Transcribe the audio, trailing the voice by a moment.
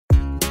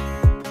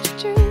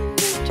Kia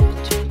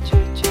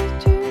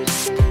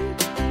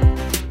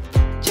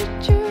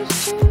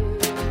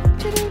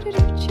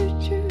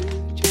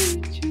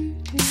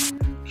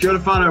ora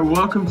whānau,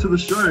 welcome to the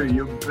show.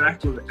 You're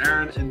back with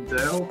Aaron and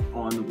Dale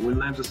on When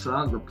Lambs Are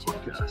Silent, the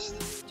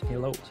podcast.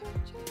 Hello.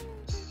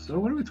 So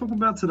what are we talking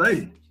about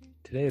today?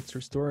 Today it's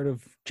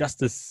restorative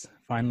justice,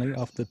 finally,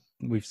 after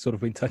we've sort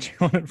of been touching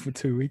on it for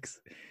 2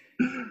 weeks.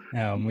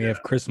 We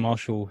have Chris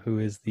Marshall, who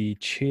is the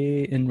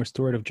chair in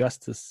restorative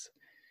justice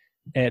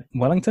at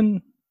Wellington.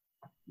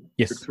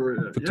 Yes,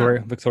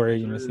 Victoria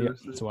University. Yeah,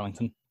 it's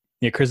Wellington.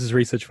 Yeah, Chris's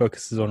research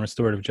focuses on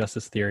restorative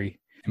justice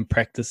theory and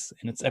practice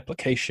and its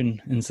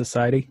application in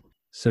society.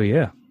 So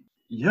yeah,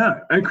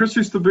 and Chris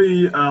used to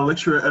be a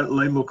lecturer at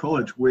Laidlaw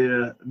College,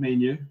 where me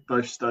and you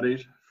both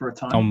studied for a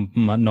time.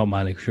 Not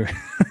my lecturer.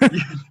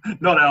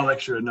 Not our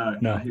lecturer,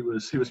 no. He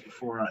was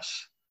before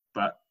us,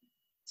 but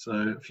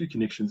so a few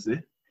connections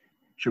there.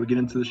 Should we get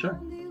into the show?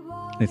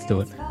 Let's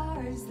do it.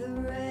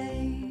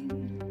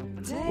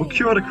 Well,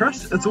 kia ora,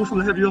 Chris. It's awesome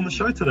to have you on the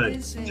show today.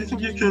 Do you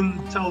think you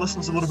can tell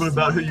listeners a little bit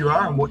about who you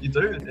are and what you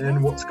do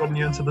and what's gotten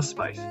you into this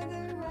space?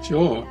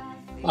 Sure.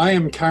 I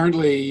am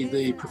currently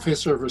the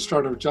Professor of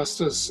Restorative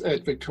Justice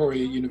at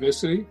Victoria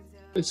University.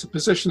 It's a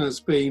position that's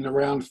been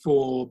around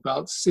for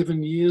about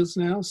 7 years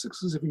now,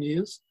 6 or 7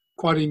 years.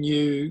 Quite a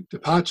new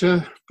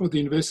departure for the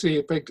university,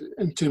 in fact,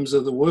 in terms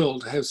of the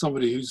world, to have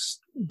somebody who's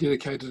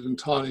dedicated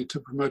entirely to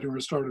promoting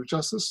restorative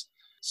justice.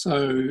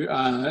 So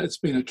it's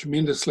been a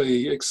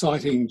tremendously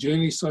exciting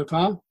journey so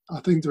far.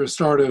 I think the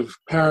restorative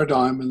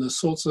paradigm and the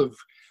sorts of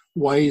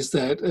ways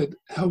that it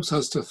helps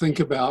us to think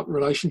about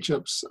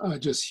relationships are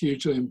just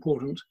hugely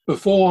important.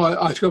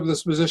 Before I took up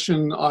this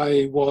position,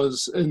 I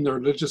was in the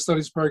religious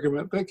studies program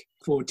at Vic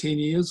for 10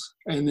 years.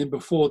 And then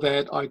before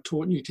that, I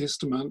taught New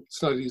Testament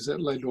studies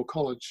at Laidlaw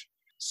College.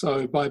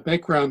 So by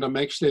background, I'm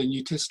actually a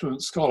New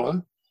Testament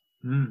scholar.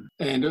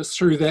 And it's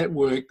through that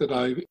work that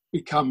I've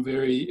become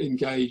very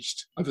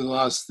engaged over the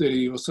last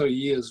 30 or so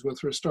years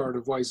with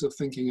restorative ways of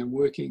thinking and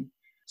working.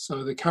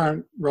 So the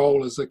current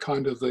role is a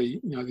kind of the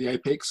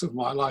apex of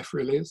my life,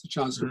 really. It's a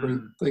chance to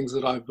bring things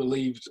that I've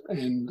believed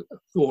and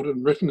thought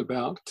and written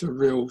about to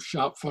real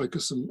sharp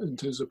focus in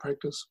terms of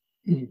practice.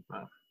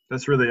 Wow.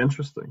 That's really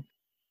interesting.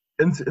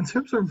 In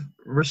terms of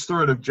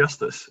restorative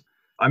justice,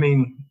 I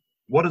mean,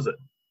 what is it?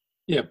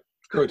 Yeah,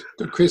 good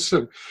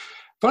question.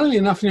 Funnily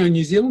enough,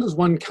 New Zealand is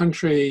one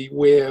country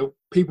where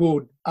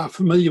people are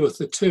familiar with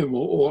the term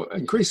or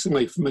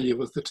increasingly familiar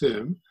with the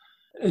term.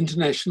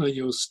 Internationally,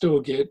 you'll still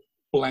get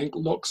blank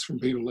looks from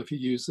people if you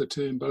use the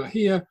term. But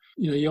here,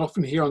 you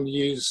often hear on the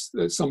news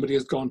that somebody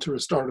has gone to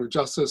restorative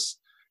justice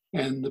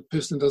and the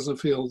person doesn't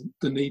feel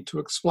the need to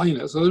explain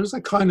it. So there's a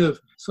kind of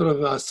sort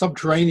of a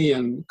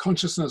subterranean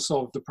consciousness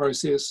of the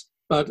process,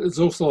 but there's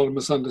also a lot of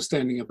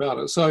misunderstanding about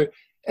it. So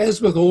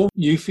as with all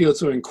new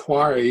fields of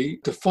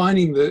inquiry,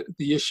 defining the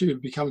issue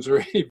becomes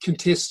very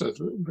contested,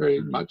 very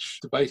much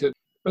debated.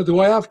 But the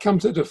way I've come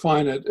to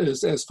define it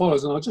is as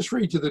follows, and I'll just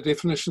read you the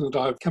definition that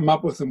I've come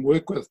up with and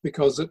work with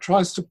because it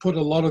tries to put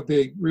a lot of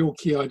the real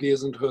key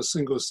ideas into a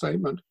single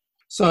statement.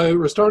 So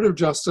restorative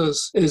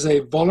justice is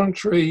a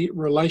voluntary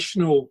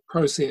relational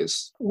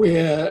process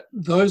where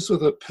those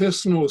with a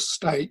personal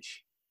stake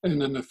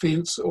in an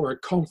offence or a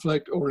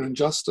conflict or an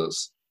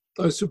injustice,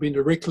 those who've been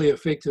directly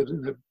affected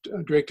and have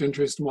a direct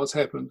interest in what's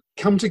happened,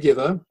 come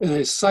together in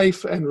a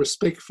safe and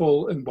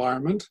respectful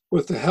environment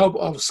with the help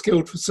of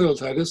skilled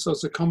facilitators. So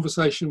it's a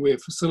conversation where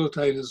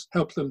facilitators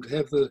help them to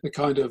have the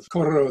kind of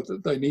korero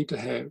that they need to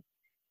have.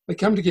 They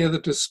come together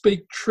to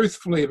speak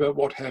truthfully about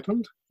what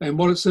happened and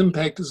what its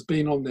impact has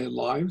been on their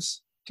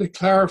lives, to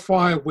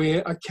clarify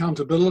where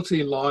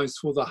accountability lies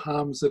for the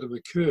harms that have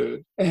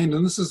occurred, and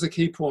this is the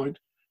key point,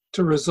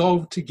 to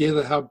resolve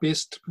together how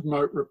best to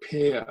promote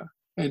repair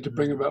and to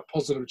bring about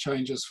positive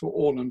changes for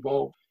all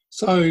involved.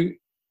 So,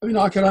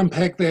 I could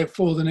unpack that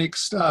for the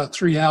next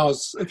 3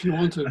 hours if you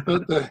wanted,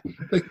 but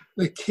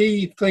the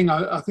key thing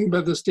I think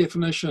about this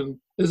definition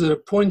is that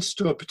it points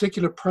to a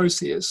particular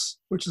process,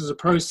 which is a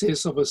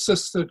process of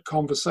assisted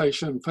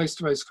conversation,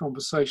 face-to-face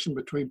conversation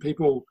between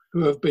people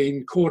who have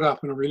been caught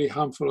up in a really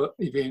harmful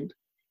event,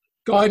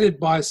 guided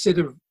by a set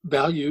of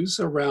values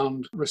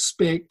around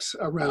respect,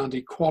 around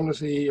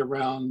equality,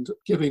 around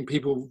giving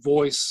people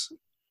voice,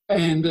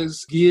 and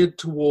is geared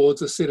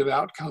towards a set of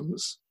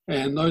outcomes.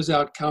 And those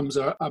outcomes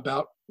are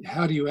about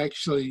how do you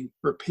actually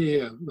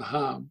repair the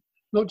harm?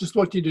 Not just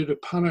what you do to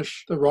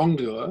punish the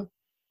wrongdoer,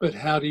 but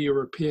how do you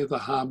repair the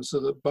harm so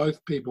that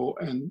both people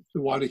and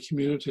the wider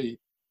community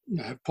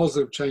have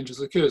positive changes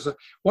occur. So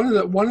one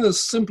of the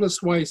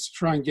simplest ways to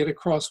try and get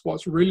across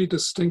what's really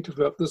distinctive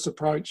about this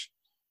approach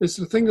is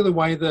to think of the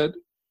way that,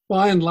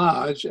 by and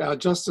large, our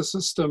justice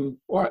system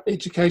or our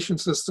education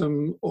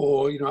system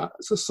or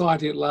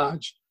society at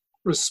large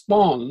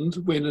respond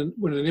when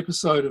an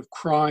episode of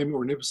crime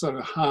or an episode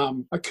of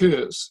harm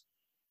occurs.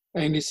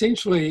 And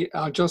essentially,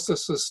 our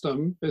justice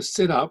system is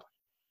set up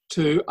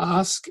to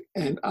ask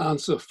and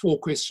answer 4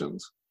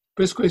 questions.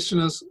 First question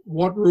is,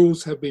 what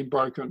rules have been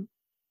broken?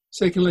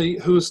 Secondly,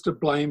 who is to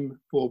blame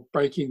for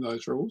breaking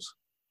those rules?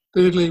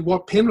 Thirdly,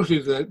 what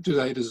penalty do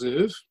they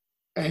deserve?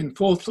 And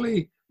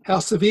fourthly, how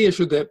severe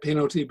should that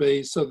penalty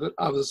be so that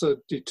others are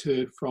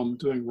deterred from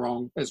doing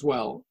wrong as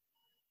well?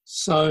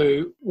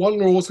 So what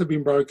laws have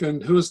been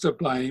broken, who is to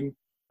blame,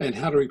 and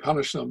how do we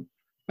punish them?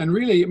 And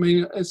really, I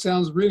mean, it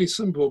sounds really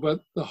simple,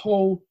 but the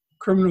whole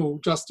criminal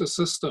justice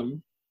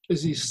system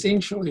is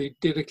essentially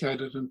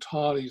dedicated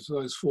entirely to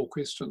those four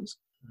questions.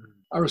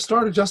 A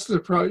restorative justice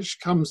approach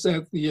comes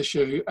at the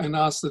issue and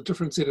asks a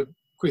different set of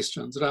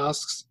questions. It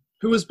asks,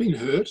 who has been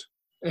hurt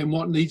and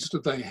what needs do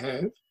they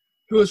have?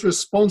 Who is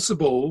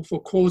responsible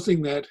for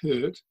causing that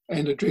hurt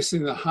and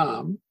addressing the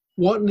harm?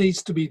 What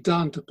needs to be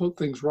done to put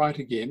things right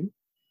again?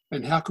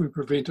 And how can we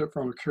prevent it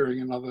from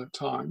occurring another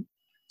time?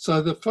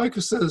 So the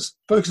focus is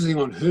focusing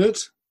on hurt,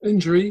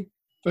 injury,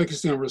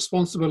 focusing on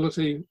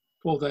responsibility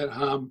for that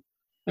harm,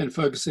 and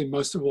focusing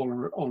most of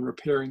all on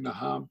repairing the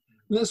harm.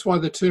 And that's why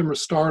the term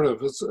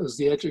restorative is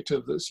the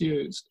adjective that's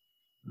used.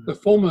 The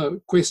former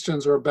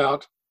questions are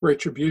about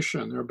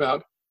retribution. They're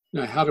about,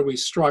 how do we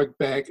strike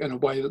back in a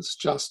way that's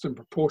just and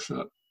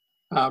proportionate?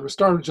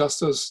 Restorative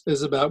justice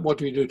is about what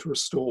do we do to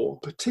restore,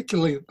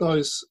 particularly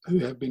those who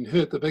have been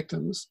hurt, the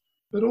victims,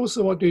 but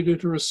also what do you do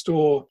to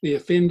restore the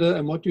offender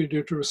and what do you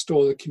do to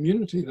restore the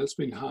community that's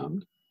been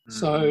harmed.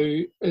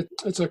 So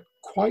it's a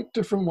quite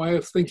different way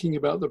of thinking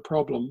about the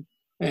problem.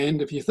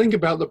 And if you think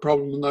about the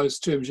problem in those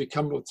terms, you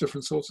come up with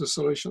different sorts of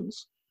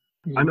solutions.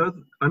 I know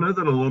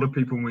that a lot of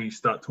people, when you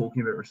start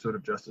talking about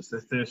restorative justice,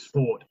 their first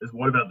thought is,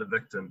 what about the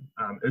victim?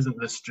 Isn't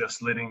this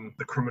just letting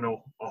the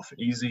criminal off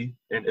easy?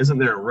 And isn't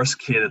there a risk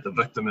here that the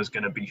victim is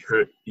going to be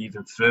hurt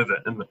even further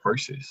in the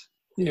process?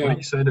 Yeah. What do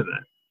you say to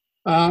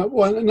that?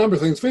 Well, a number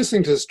of things. First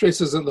thing to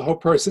stress is that the whole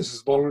process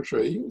is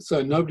voluntary,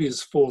 so nobody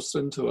is forced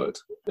into it.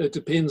 It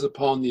depends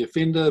upon the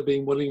offender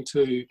being willing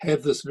to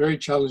have this very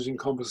challenging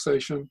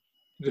conversation.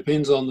 It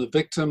depends on the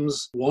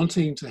victims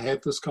wanting to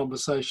have this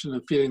conversation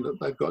and feeling that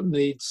they've got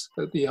needs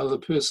that the other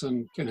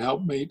person can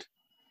help meet.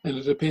 And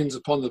it depends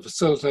upon the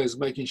facilitators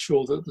making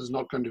sure that there's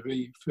not going to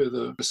be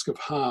further risk of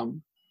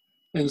harm.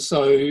 And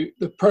so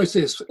the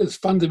process is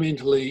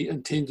fundamentally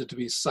intended to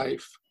be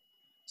safe.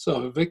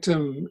 So a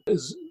victim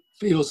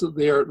feels that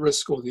they're at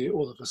risk, or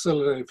the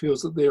facilitator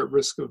feels that they're at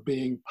risk of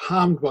being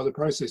harmed by the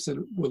process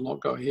and will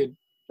not go ahead.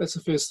 That's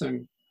the first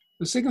thing.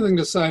 The second thing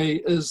to say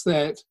is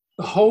that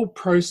the whole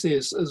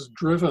process is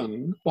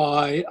driven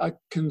by a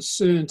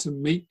concern to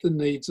meet the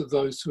needs of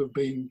those who have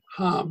been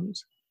harmed.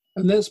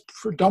 And that's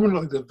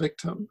predominantly the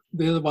victim.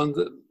 They're the ones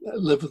that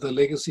live with the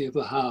legacy of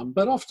the harm.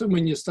 But often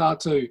when you start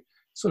to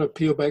sort of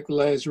peel back the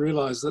layers, you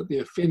realise that the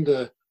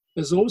offender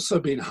has also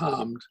been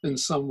harmed in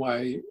some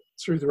way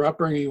through their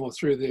upbringing or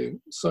through their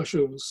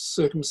social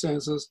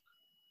circumstances.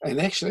 And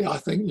actually, I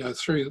think,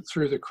 through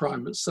the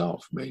crime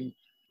itself. I mean,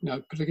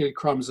 particularly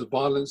crimes of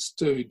violence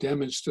do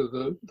damage to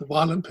the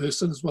violent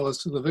person as well as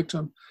to the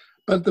victim.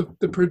 But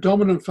the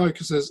predominant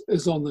focus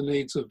is on the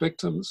needs of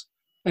victims.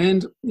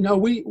 And,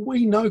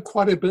 we know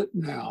quite a bit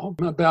now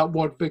about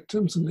what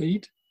victims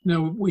need.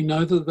 We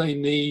know that they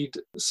need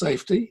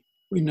safety.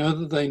 We know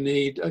that they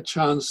need a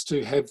chance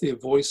to have their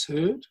voice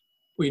heard.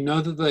 We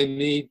know that they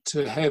need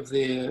to have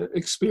their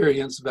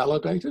experience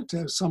validated, to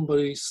have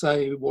somebody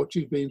say what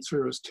you've been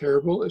through is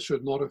terrible, it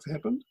should not have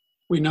happened.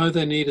 We know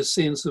they need a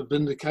sense of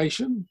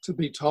vindication, to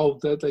be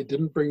told that they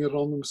didn't bring it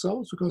on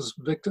themselves, because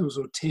victims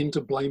will tend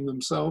to blame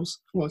themselves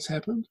for what's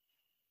happened.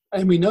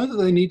 And we know that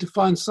they need to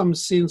find some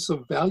sense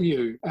of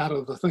value out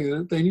of the thing,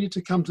 that they need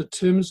to come to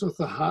terms with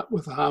the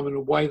harm in a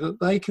way that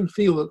they can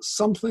feel that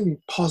something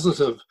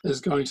positive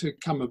is going to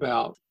come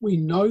about. We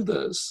know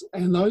this,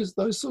 and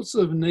those sorts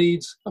of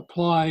needs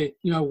apply,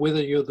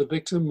 whether you're the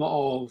victim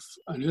of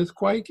an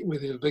earthquake,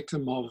 whether you're the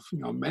victim of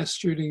a mass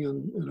shooting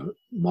in a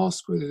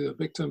mosque, whether you're the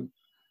victim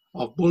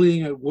of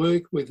bullying at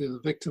work, whether you're the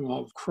victim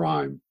of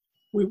crime.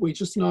 We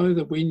just know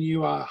that when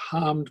you are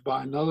harmed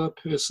by another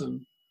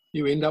person,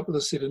 you end up with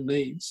a set of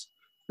needs.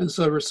 And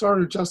so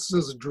restorative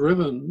justice is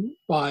driven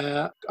by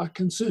a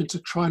concern to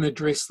try and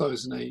address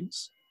those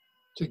needs,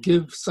 to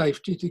give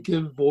safety, to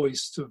give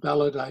voice, to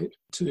validate,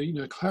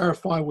 to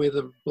clarify where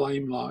the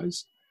blame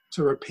lies,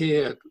 to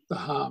repair the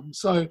harm.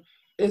 So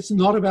it's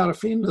not about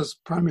offenders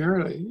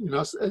primarily.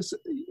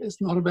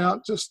 It's not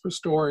about just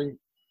restoring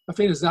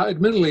offenders. Now,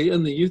 admittedly,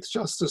 in the youth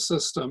justice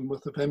system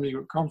with the family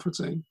group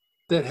conferencing,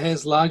 that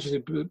has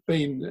largely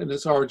been in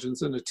its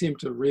origins an attempt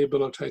to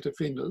rehabilitate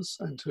offenders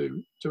and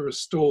to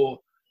restore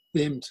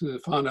them to the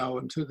whānau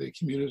and to their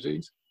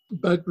communities.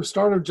 But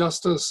restorative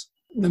justice,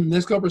 and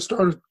that's got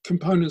restorative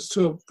components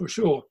to it for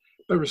sure,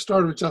 but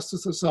restorative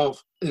justice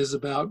itself is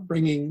about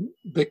bringing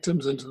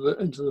victims into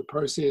the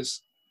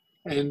process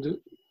and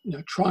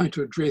trying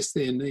to address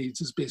their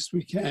needs as best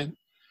we can.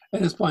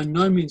 And it's by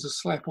no means a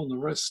slap on the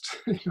wrist.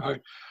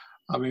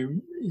 I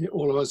mean,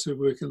 all of us who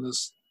work in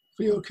this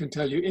field can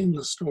tell you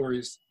endless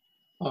stories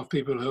of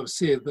people who have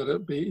said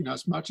that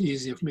it's much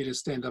easier for me to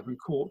stand up in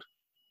court.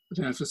 I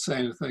don't have to say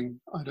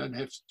anything. I don't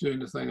have to do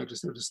anything. I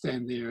just have to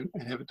stand there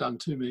and have it done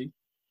to me.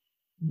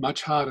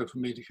 Much harder for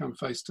me to come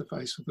face to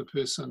face with the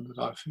person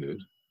that I've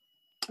hurt.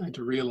 and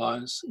to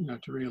realise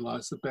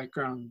the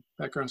background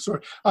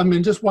story. I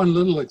mean, just one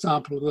little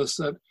example of this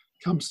that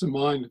comes to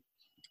mind.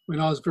 When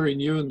I was very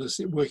new in this,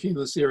 working in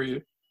this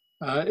area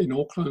in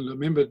Auckland, I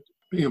remember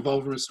being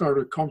involved in a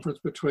restorative conference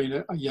between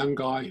a young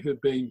guy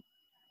who'd been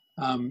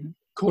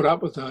caught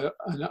up with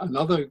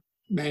another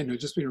man who'd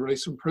just been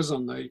released from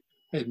prison. They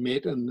had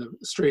met in the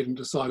street and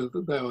decided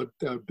that they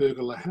would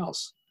burgle the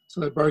house.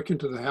 So they broke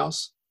into the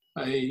house.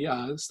 They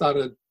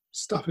started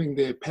stuffing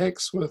their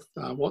packs with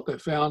what they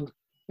found.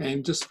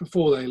 And just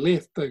before they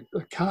left, the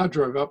car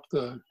drove up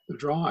the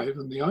drive,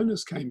 and the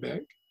owners came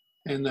back,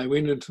 and they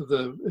went into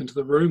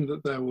the room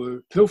that they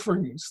were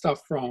pilfering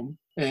stuff from.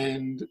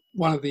 And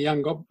one of the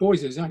young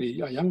boys, who's only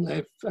a young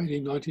lad,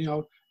 18,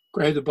 19-year-old,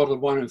 grabbed a bottle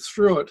of wine and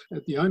threw it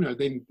at the owner,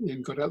 then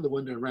got out the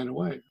window and ran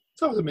away.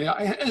 So I mean,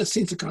 in a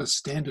sense, a kind of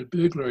standard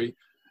burglary,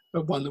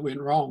 but one that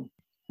went wrong.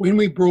 When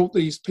we brought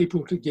these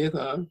people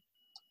together,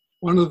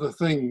 one of the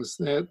things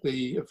that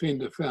the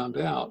offender found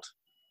out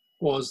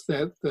was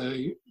that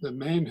the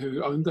man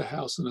who owned the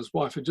house and his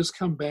wife had just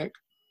come back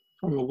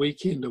from a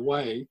weekend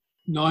away,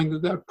 knowing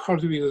that that would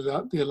probably be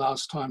their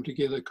last time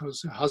together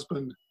because her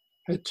husband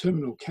had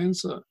terminal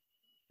cancer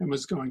and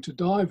was going to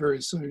die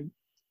very soon.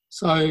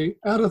 So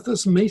out of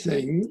this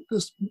meeting,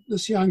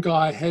 this young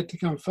guy had to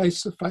come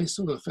face to face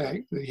with the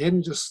fact that he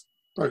hadn't just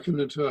broken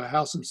into a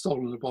house and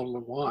stolen a bottle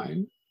of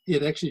wine. He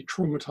had actually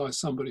traumatized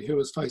somebody who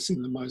was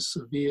facing the most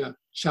severe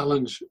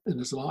challenge in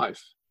his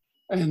life.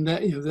 And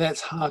that,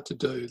 that's hard to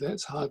do.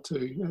 That's hard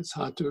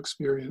to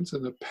experience.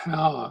 And the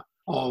power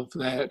of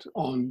that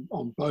on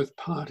both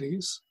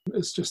parties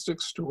is just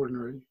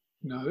extraordinary.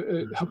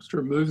 It helps to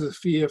remove the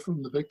fear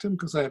from the victim,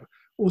 because they have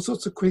all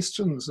sorts of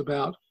questions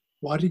about,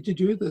 why did you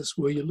do this?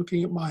 Were you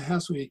looking at my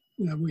house? Were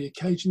you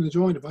caging the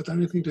joint? Have I done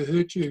anything to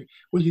hurt you?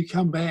 Will you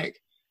come back?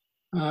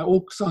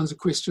 All kinds of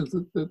questions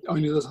that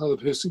only this other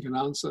person can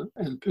answer.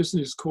 And the person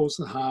who's caused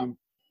the harm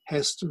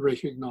has to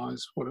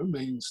recognise what it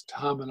means to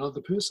harm another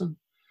person.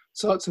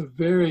 So it's a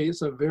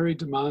very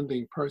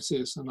demanding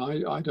process. And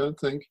I don't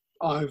think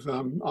I've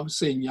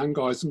seen young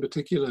guys in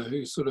particular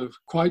who sort of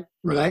quite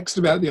relaxed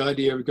about the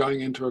idea of going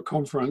into a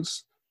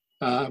conference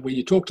when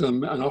you talk to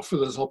them and offer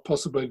this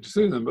possibility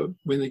to them, but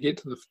when they get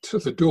to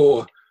the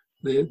door,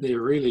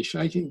 they're really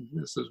shaking.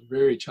 This is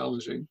very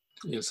challenging.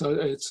 Yeah, so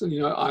it's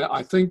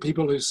I think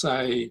people who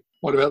say,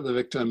 "What about the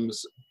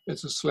victims?"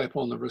 It's a slap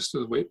on the wrist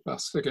of the wet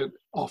bus ticket.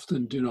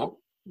 Often do not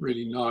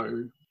really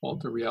know what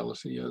the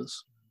reality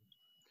is.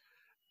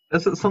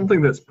 Is it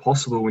something that's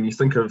possible when you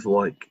think of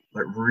like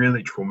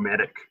really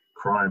traumatic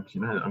crimes? I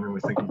mean, we're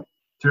thinking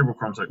terrible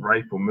crimes like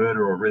rape or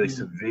murder or really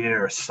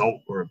severe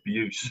assault or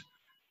abuse,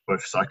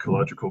 both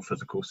psychological,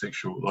 physical,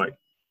 sexual. Like,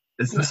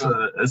 is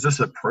this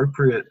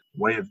appropriate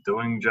way of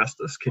doing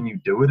justice? Can you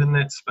do it in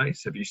that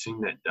space? Have you seen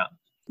that done?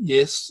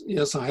 Yes,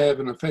 I have.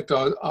 And in fact,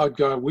 I'd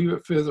go a wee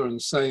bit further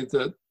and say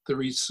that the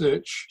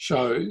research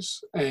shows,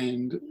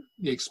 and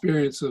the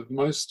experience of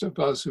most of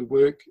us who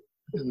work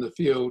in the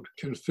field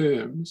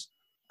confirms,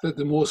 that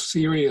the more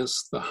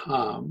serious the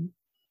harm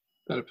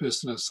that a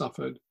person has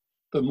suffered,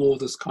 the more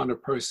this kind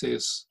of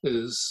process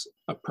is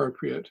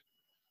appropriate.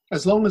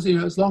 As long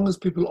as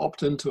people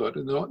opt into it,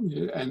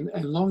 and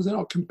as long as they're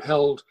not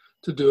compelled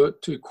to do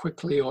it too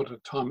quickly or at a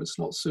time it's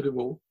not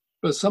suitable.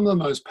 But some of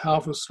the most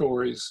powerful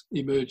stories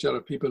emerge out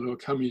of people who are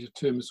coming to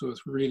terms with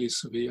really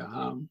severe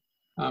harm.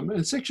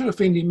 And sexual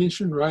offending,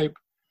 mentioned rape.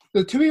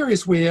 The two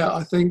areas where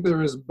I think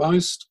there is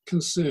most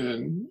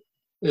concern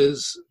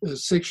is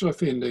sexual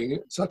offending,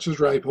 such as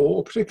rape,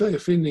 or particularly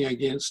offending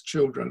against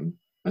children.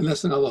 And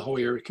that's another whole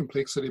area of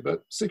complexity,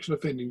 but sexual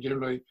offending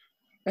generally,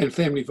 and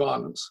family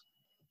violence.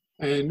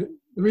 And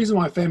the reason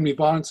why family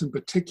violence in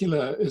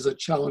particular is a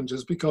challenge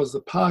is because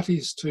the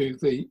parties to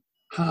the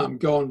harm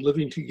go on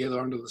living together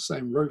under the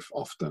same roof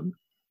often.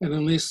 And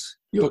unless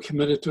you're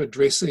committed to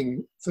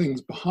addressing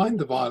things behind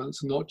the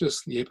violence, not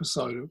just the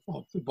episode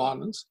of the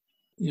violence,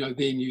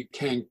 then you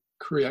can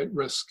create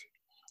risk.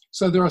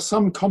 So there are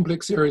some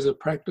complex areas of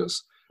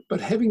practice. But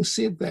having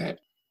said that,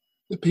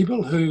 the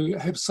people who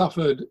have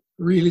suffered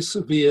really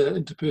severe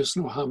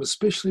interpersonal harm,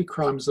 especially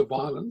crimes of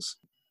violence,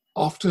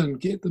 often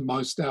get the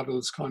most out of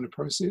this kind of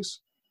process.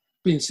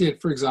 Being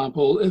said, for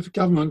example, if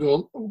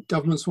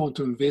governments want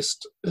to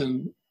invest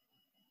in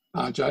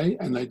RJ,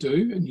 and they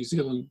do, and New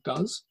Zealand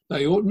does,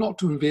 they ought not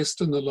to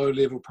invest in the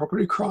low-level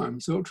property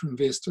crimes. They ought to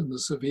invest in the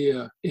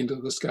severe end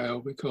of the scale,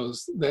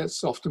 because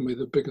that's often where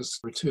the biggest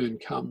return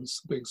comes,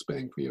 the biggest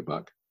bang for your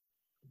buck.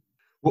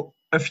 Well,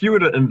 if you were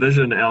to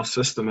envision our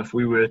system, if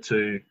we were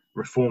to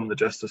reform the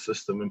justice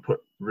system and put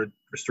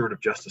restorative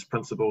justice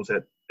principles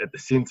at the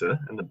centre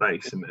and the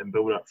base and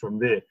build up from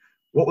there,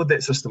 what would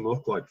that system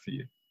look like for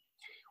you?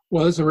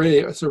 Well, it's a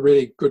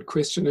really good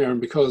question,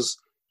 Aaron, because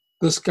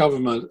this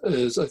government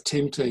is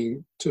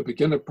attempting to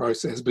beginning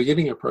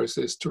a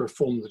process to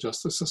reform the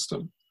justice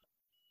system.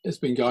 It's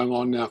been going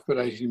on now for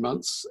 18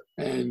 months,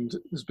 and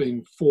there's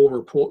been 4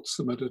 reports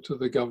submitted to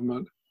the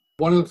government.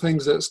 One of the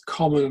things that's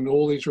common in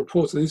all these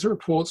reports, and these are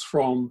reports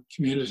from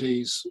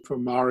communities,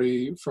 from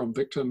Māori, from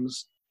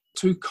victims,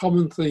 2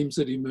 common themes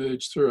that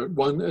emerge through it.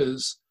 One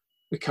is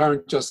the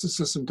current justice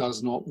system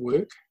does not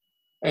work.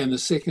 And the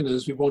second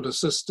is we want a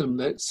system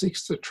that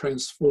seeks to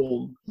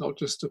transform, not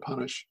just to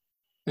punish.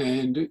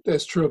 And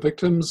that's true of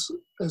victims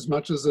as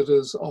much as it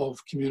is of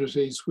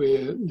communities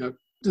where,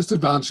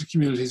 disadvantaged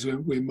communities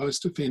where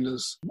most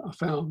offenders are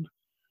found.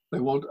 They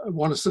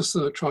want a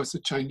system that tries to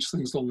change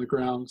things on the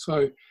ground.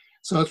 So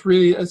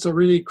it's a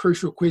really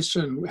crucial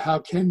question. How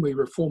can we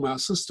reform our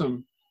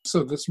system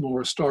so that it's more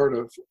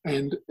restorative?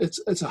 And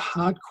it's a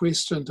hard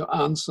question to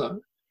answer.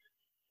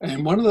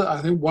 And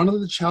I think one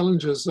of the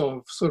challenges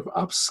of sort of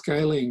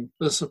upscaling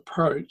this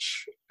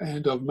approach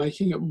and of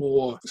making it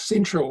more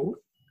central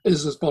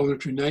is its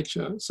voluntary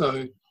nature.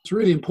 So it's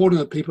really important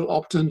that people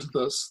opt into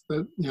this,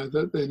 that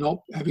they're not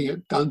having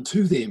it done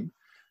to them.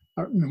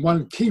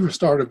 One key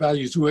restorative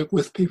value is to work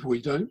with people.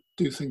 We don't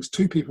do things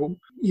to people.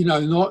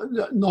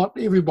 Not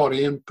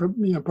everybody, and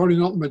probably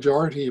not the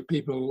majority of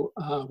people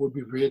would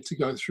be prepared to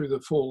go through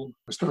the full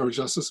restorative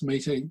justice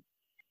meeting.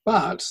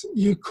 But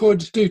you could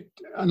do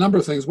a number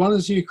of things. One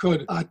is you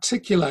could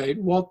articulate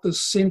what the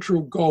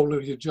central goal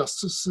of your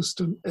justice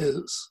system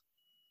is.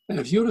 And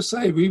if you were to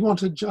say, we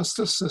want a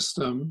justice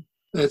system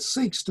that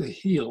seeks to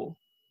heal,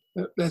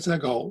 that's our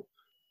goal.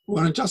 We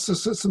want a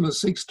justice system that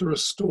seeks to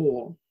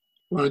restore.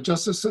 We want a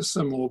justice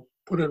system, or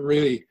put it in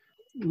really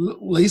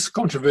least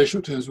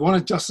controversial terms, we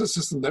want a justice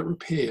system that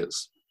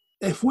repairs.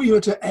 If we were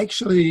to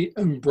actually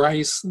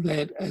embrace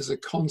that as a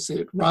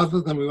concept,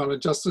 rather than we want a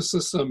justice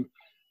system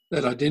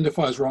that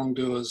identifies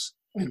wrongdoers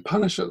and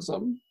punishes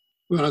them,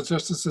 we want a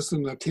justice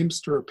system that attempts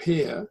to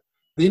repair,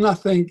 then I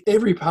think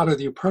every part of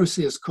your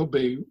process could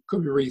be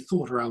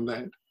rethought around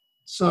that.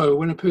 So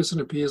when a person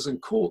appears in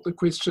court, the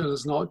question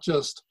is not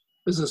just,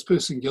 is this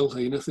person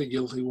guilty? And if they're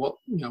guilty, what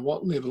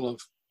level of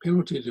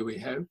penalty do we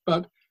have?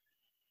 But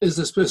is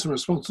this person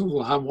responsible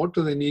for harm? What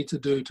do they need to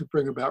do to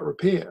bring about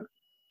repair?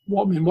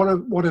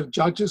 What if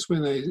judges,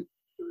 when they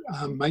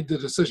made the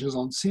decisions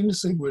on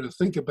sentencing, were to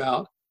think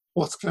about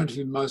what's going to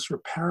be the most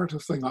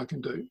reparative thing I can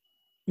do?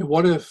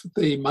 What if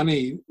the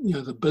money,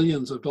 the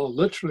billions of dollars,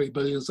 literally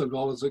billions of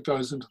dollars that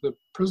goes into the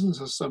prison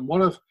system,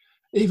 what if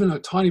even a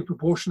tiny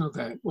proportion of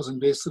that was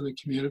invested in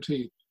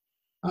community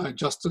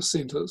justice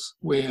centres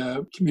where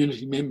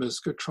community members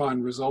could try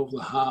and resolve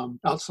the harm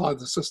outside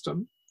the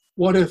system?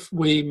 What if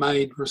we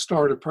made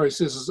restorative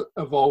processes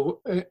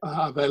available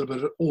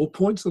at all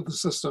points of the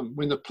system?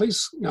 When the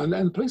police, and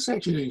the police are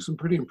actually doing some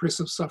pretty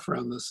impressive stuff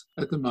around this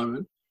at the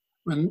moment.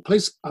 When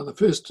police are the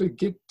first to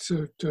get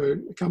to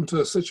come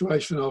to a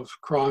situation of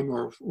crime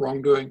or of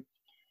wrongdoing,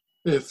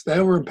 if they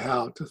were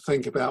empowered to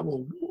think about,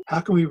 well, how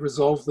can we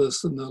resolve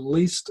this in the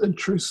least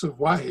intrusive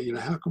way?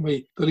 How can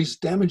we, the least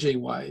damaging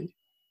way?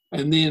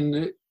 And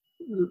then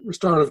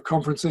restorative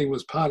conferencing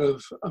was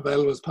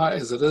available as part,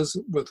 as it is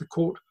with the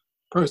court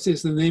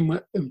process, and then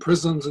in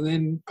prisons, and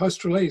then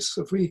post-release.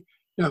 If we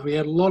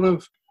had a lot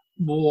of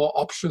more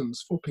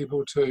options for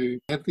people to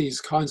have these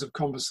kinds of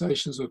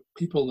conversations with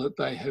people that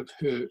they have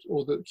hurt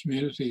or the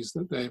communities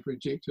that they have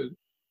rejected,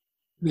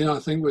 then I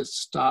think we'd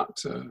start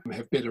to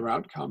have better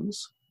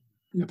outcomes.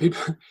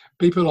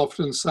 People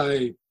often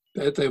say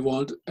that they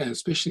want, and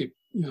especially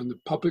in the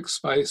public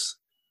space,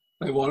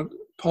 they want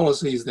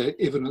policies that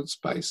are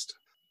evidence-based.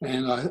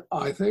 And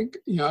I think,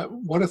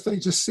 what if they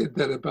just said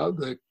that about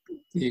the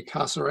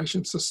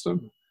incarceration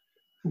system?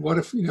 What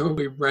if,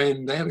 we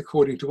ran that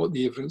according to what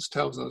the evidence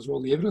tells us?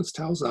 Well, the evidence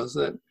tells us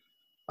that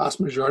vast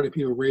majority of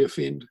people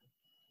reoffend,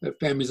 that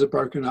families are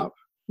broken up,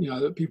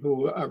 that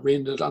people are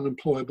rendered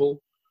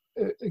unemployable,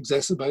 it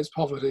exacerbates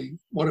poverty.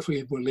 What if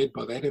we were led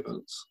by that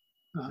evidence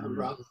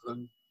rather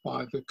than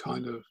by the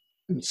kind of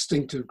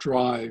instinctive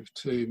drive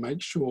to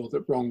make sure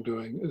that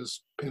wrongdoing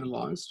is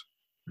penalised?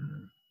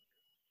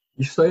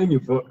 You say in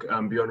your book,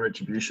 Beyond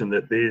Retribution,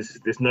 that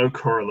there's no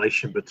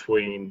correlation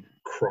between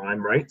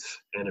crime rates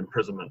and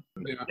imprisonment.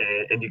 Yeah.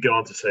 And you go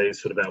on to say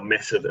sort of our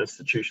massive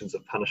institutions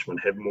of punishment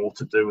have more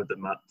to do with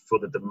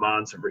the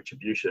demands of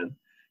retribution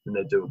than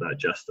they do about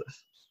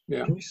justice.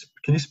 Yeah.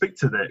 Can you speak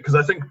to that? Because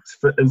I think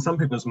in some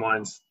people's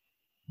minds,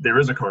 there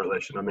is a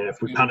correlation. I mean,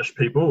 if we punish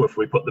people, if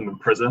we put them in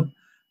prison,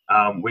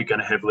 we're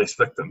going to have less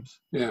victims.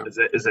 Yeah. Is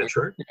that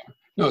true? Yeah.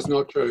 No, it's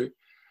not true.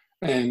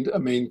 And I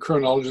mean,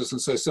 criminologists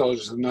and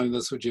sociologists have known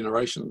this for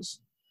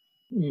generations.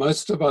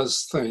 Most of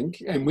us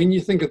think, and when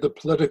you think of the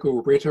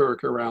political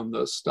rhetoric around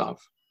this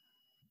stuff,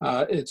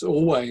 it's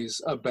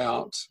always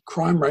about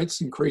crime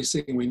rates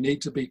increasing. We need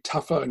to be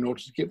tougher in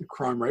order to get the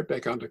crime rate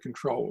back under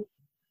control.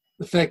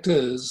 The fact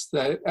is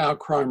that our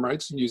crime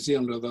rates in New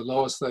Zealand are the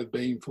lowest they've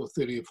been for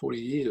 30 or 40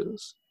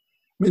 years.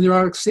 I mean, there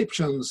are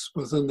exceptions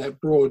within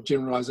that broad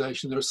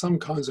generalisation. There are some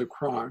kinds of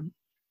crime,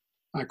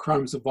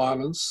 crimes of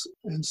violence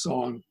and so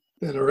on,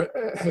 that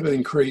have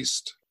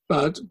increased,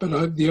 but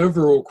the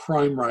overall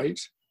crime rate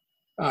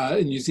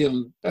in New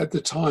Zealand at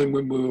the time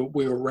when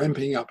we were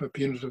ramping up a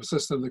punitive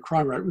system, the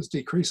crime rate was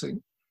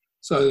decreasing.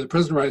 So the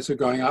prison rates were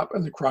going up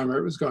and the crime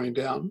rate was going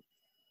down.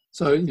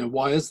 So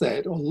why is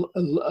that? Well,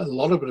 a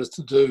lot of it is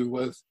to do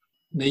with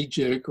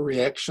knee-jerk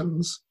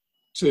reactions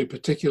to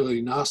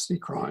particularly nasty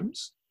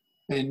crimes,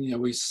 and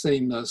we've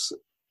seen this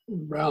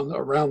around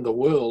the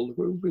world.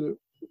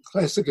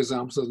 classic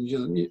examples of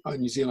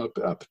New Zealand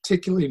are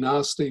particularly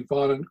nasty,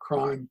 violent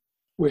crime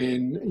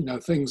when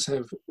things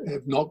have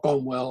not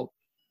gone well.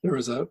 There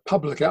is a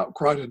public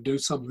outcry to do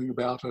something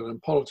about it,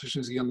 and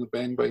politicians get on the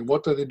bandwagon.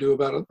 What do they do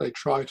about it? They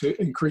try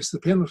to increase the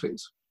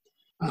penalties,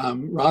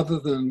 rather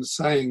than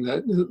saying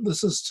that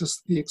this is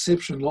just the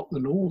exception, not the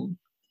norm.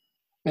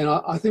 And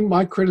I think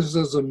my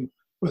criticism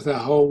with our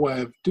whole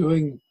way of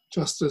doing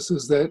justice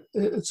is that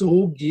it's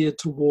all geared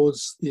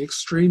towards the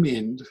extreme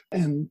end,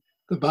 and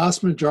the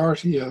vast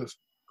majority of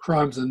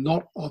crimes are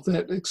not of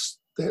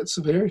that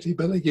severity,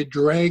 but they get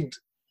dragged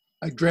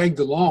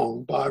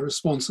along by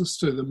responses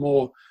to the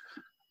more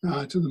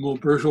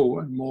brutal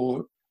and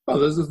more, well,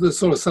 the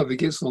sort of stuff that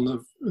gets on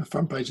the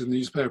front page of the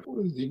newspaper,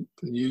 the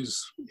news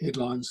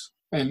headlines,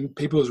 and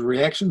people's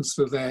reactions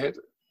to that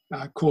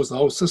cause the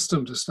whole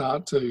system to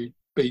start to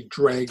be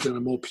dragged in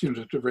a more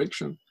punitive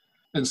direction.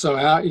 And so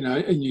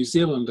in New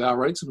Zealand, our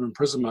rates of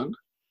imprisonment,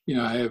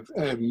 have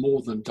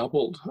more than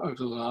doubled over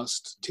the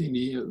last 10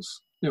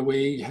 years.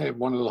 We have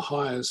one of the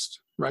highest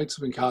rates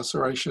of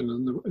incarceration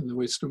in the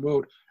Western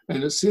world.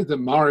 And it's said that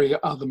Maori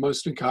are the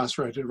most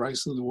incarcerated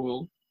race in the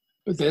world.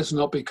 But that's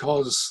not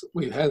because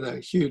we've had a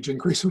huge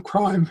increase of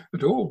crime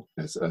at all.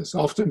 It's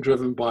often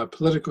driven by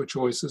political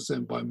choices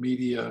and by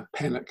media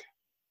panic.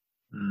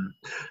 Mm.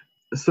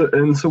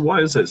 So why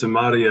is that? So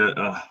Māori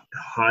are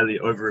highly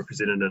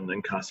overrepresented in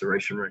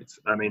incarceration rates.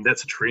 I mean,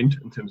 that's a trend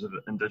in terms of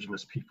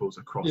Indigenous peoples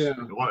across the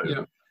globe.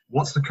 Yeah.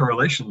 What's the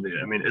correlation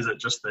there? I mean, is it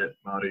just that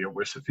Māori are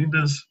worse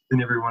offenders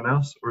than everyone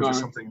else, or is there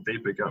something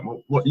deeper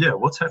going?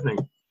 What's happening?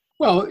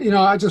 Well,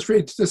 I just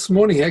read this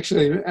morning,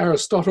 actually,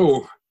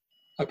 Aristotle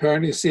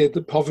apparently said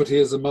that poverty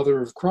is the mother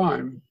of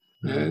crime.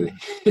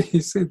 He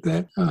said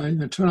that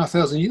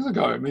 2,500 years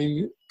ago. I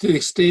mean, to the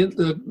extent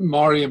that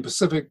Maori and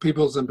Pacific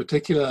peoples in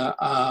particular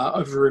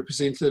are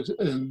overrepresented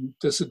in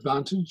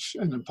disadvantage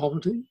and in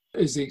poverty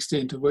is the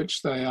extent to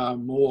which they are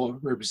more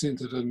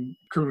represented in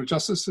criminal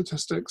justice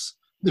statistics.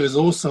 There's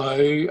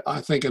also,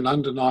 I think, an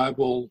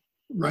undeniable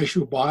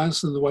racial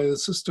bias in the way the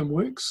system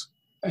works.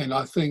 And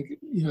I think,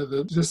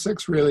 the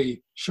statistics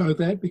really show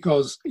that,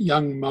 because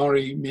young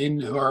Maori men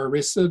who are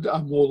arrested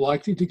are more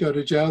likely to go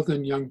to jail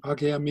than young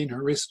Pākehā men who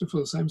are arrested for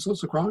the same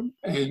sorts of crime.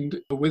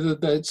 And whether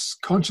that's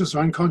conscious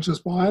or unconscious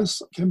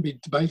bias can be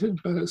debated,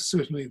 but it's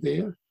certainly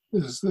there.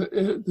 There's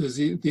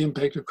the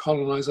impact of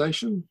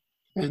colonisation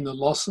and the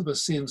loss of a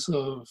sense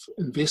of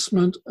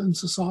investment in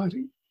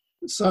society.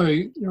 So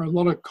there are a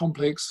lot of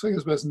complex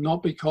figures, but it's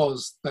not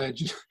because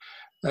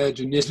they're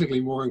genetically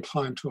more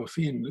inclined to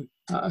offend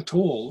at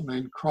all. I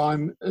mean,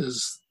 crime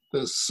is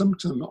the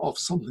symptom of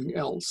something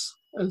else.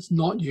 It's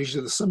not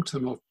usually the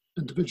symptom of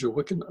individual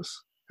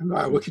wickedness. And there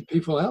are wicked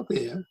people out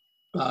there,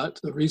 but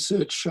the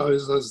research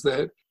shows us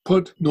that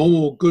put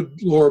normal, good,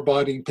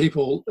 law-abiding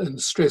people in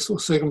stressful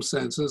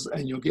circumstances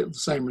and you'll get the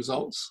same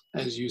results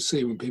as you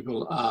see when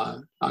people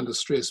are under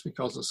stress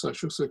because of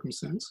social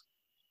circumstance.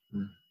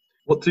 Mm.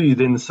 What do you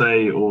then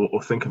say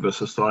or think of a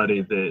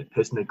society that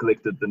has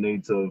neglected the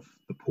needs of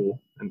the poor,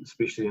 and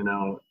especially in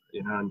our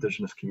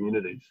Indigenous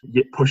communities,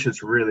 yet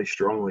pushes really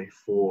strongly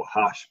for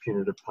harsh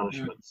punitive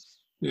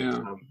punishments?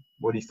 Yeah.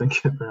 What do you think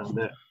around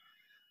that?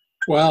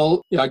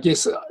 Well, I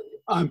guess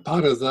I'm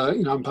part of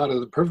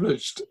the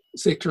privileged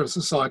sector of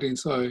society, and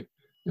so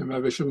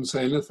maybe I shouldn't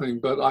say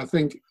anything. But I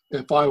think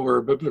if I were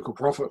a biblical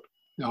prophet,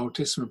 the Old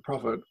Testament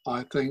prophet,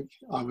 I think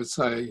I would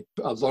say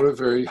a lot of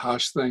very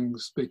harsh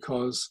things,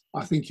 because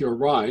I think you're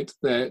right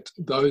that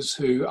those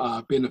who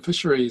are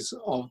beneficiaries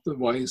of the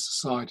way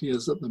society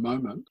is at the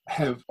moment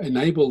have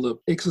enabled the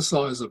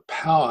exercise of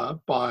power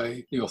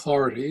by the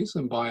authorities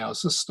and by our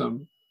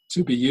system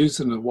to be used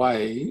in a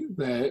way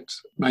that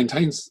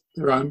maintains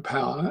their own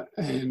power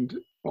and,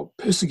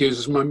 persecutes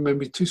is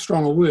maybe too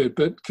strong a word,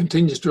 but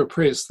continues to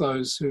oppress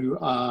those who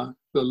are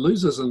the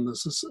losers in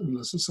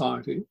the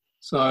society.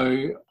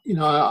 So,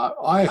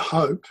 I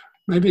hope,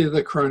 maybe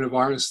the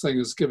coronavirus thing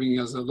is giving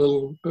us a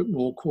little bit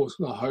more cause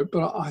for hope,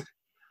 but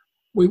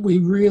we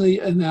really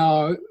in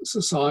our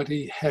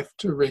society have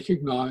to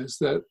recognise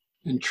that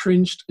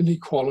entrenched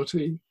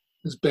inequality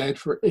is bad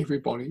for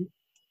everybody.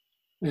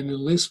 And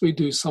unless we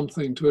do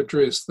something to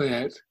address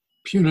that,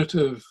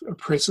 punitive,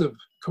 oppressive,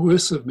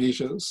 coercive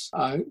measures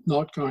are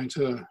not going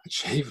to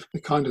achieve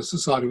the kind of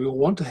society we all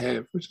want to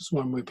have, which is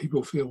one where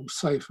people feel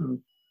safe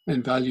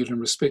and valued and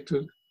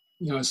respected.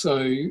 So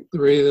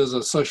there is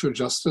a social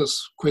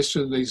justice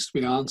question that needs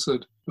to be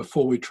answered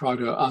before we try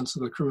to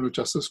answer the criminal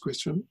justice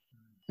question.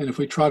 And if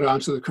we try to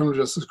answer the criminal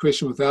justice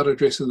question without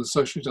addressing the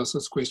social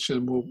justice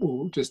question,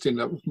 we'll just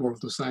end up with more of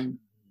the same.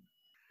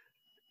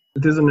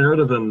 There's a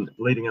narrative in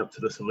leading up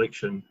to this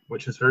election,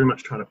 which is very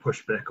much trying to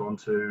push back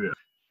onto,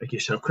 I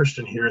guess, our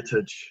Christian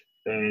heritage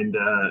and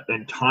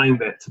tying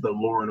that to the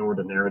law and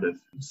order narrative,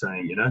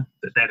 saying,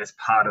 that is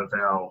part of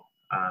our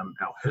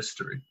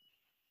history.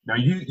 Now,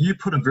 you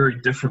put a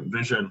very different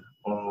vision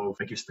of,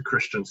 I guess, the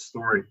Christian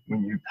story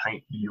when you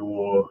paint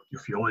your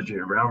theology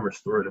around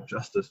restorative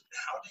justice.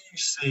 How do you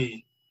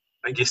see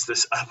I guess,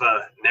 this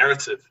other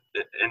narrative,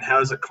 and how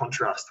does it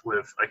contrast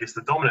with, I guess,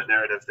 the dominant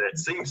narrative that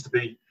seems to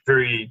be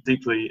very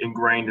deeply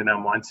ingrained in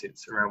our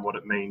mindsets around what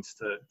it means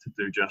to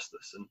do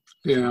justice?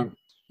 And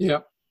yeah.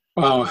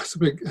 Wow, it's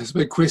a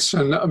big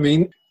question. I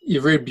mean,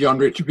 you've read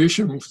Beyond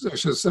Retribution,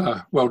 which is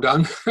well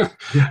done.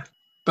 Yeah.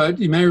 But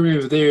you may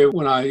remember there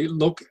when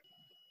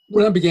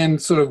I began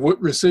sort of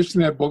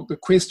researching that book, the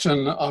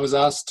question I was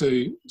asked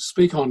to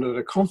speak on at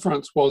a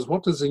conference was,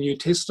 what does the New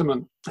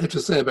Testament have to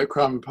say about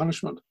crime and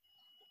punishment?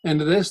 And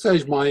at that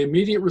stage, my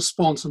immediate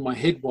response in my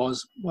head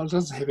was, well, it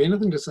doesn't have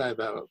anything to say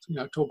about it. You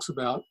know, it talks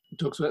about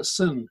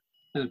sin,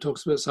 and it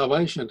talks about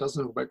salvation. It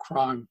doesn't talk about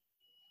crime.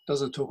 It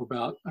doesn't talk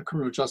about a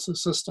criminal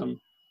justice system.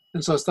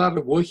 And so I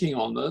started working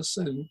on this,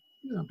 and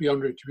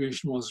Beyond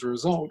Retribution was the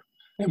result.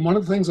 And one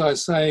of the things I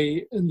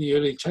say in the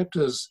early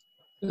chapters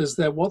is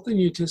that what the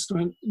New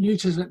Testament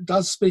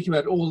does speak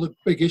about all the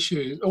big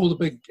issues, all the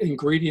big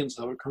ingredients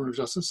of a criminal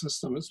justice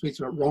system. It speaks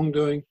about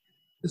wrongdoing.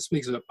 It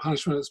speaks about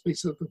punishment. It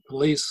speaks about the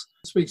police.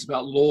 It speaks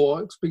about law.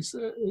 It speaks,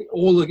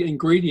 all the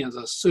ingredients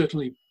are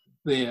certainly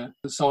there.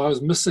 So I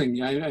was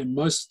missing, and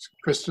most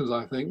Christians,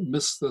 I think,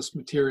 miss this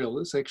material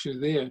that's actually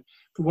there.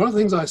 But one of the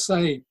things I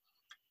say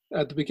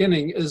at the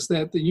beginning is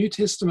that the New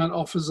Testament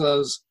offers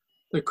us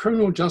the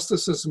criminal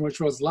justice system, which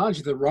was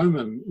largely the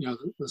Roman,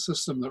 the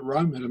system that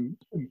Rome had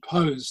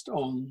imposed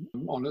on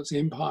its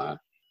empire.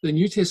 The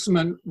New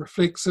Testament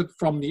reflects it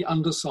from the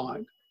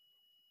underside.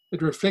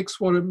 It reflects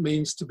what it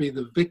means to be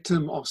the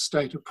victim of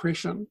state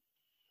oppression.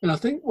 And I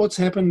think what's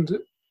happened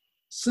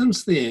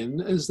since then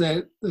is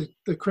that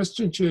the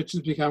Christian church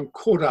has become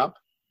caught up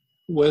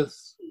with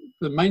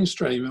the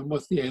mainstream and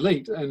with the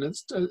elite, and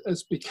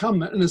it's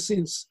become, in a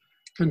sense,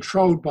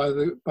 controlled by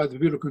the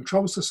Feudal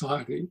Control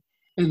Society.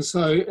 And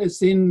so it's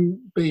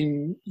then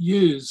been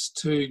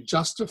used to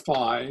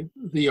justify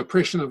the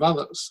oppression of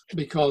others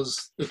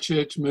because the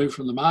church moved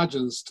from the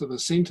margins to the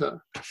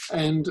centre.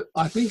 And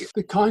I think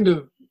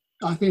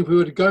if we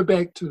were to go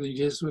back to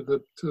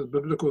the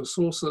biblical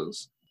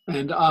sources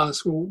and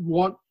ask, well,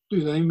 what do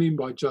they mean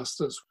by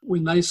justice?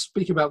 When they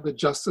speak about the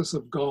justice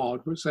of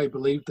God, which they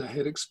believed they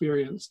had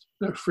experienced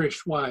in a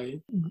fresh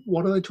way,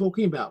 what are they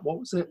talking about? What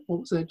was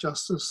that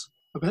justice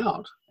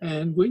about?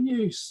 And when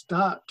you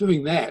start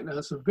doing that, and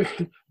it's a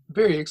very,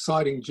 very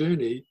exciting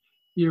journey,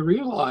 you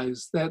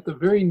realize that the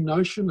very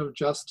notion of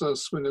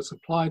justice, when it's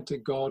applied to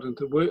God and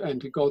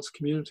to God's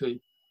community,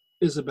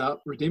 is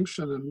about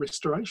redemption and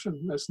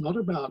restoration. It's not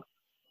about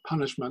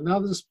punishment. Now,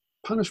 there's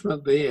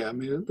punishment there. I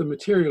mean, the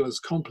material is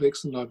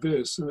complex and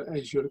diverse,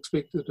 as you'd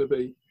expect it to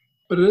be.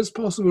 But it is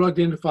possible to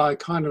identify a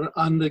kind of an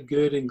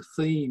undergirding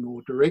theme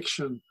or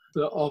direction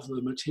of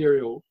the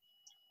material,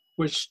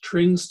 which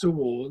trends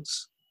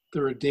towards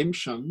the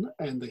redemption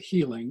and the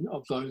healing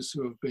of those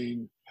who have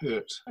been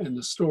hurt. And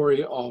the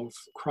story of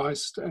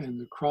Christ and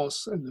the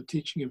cross and the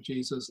teaching of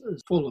Jesus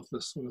is full of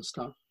this sort of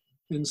stuff.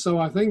 And so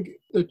I think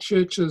the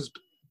church is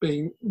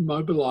being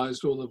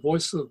mobilized, or the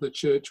voice of the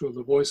church or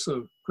the voice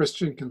of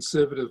Christian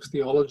conservative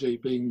theology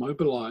being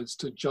mobilized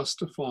to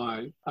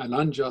justify an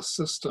unjust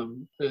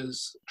system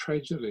is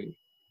tragedy.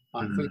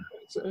 I think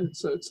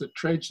it's a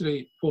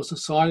tragedy for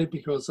society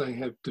because they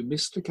have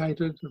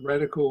domesticated the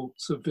radical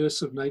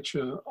subversive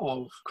nature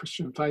of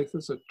Christian faith.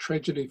 It's a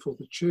tragedy for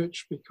the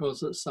church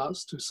because it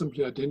starts to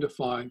simply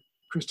identify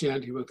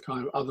Christianity with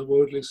kind of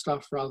otherworldly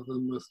stuff rather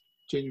than with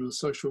genuine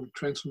social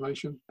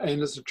transformation.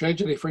 And it's a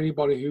tragedy for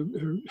anybody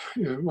who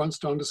wants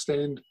to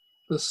understand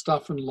this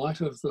stuff in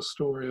light of the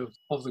story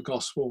of the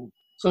gospel.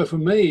 So for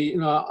me,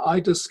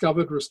 I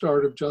discovered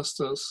restorative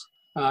justice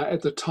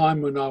at the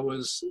time when I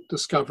was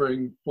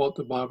discovering what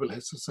the Bible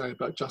has to say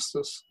about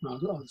justice. I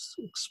was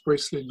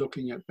expressly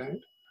looking at that.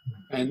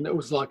 And it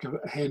was like a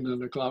hand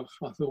in a glove.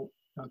 I thought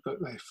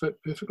that they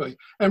fit perfectly.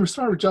 And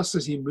restorative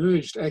justice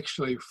emerged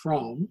actually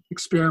from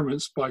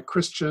experiments by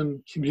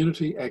Christian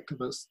community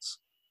activists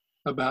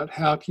about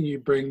how can you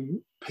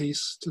bring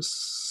peace to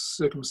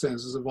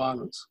circumstances of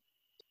violence.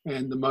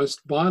 And the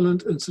most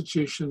violent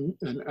institution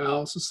in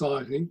our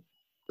society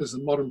is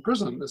the modern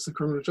prison. It's the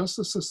criminal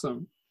justice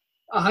system.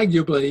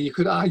 Arguably, you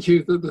could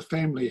argue that the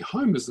family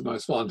home is the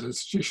most violent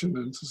institution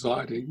in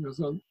society.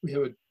 We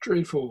have a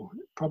dreadful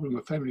problem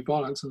of family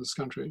violence in this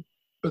country.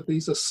 But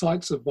these are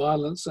sites of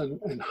violence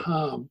and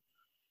harm.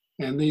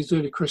 And these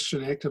early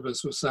Christian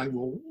activists were saying,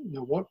 well,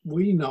 what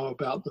we know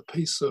about the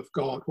peace of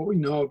God, what we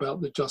know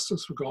about the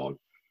justice of God,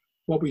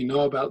 what we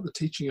know about the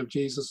teaching of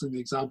Jesus and the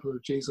example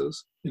of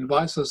Jesus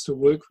invites us to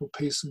work for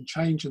peace and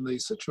change in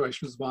these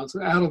situations of violence.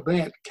 And out of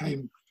that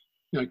came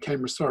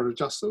restorative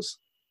justice.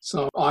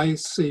 So I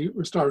see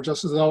restorative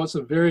justice, though it's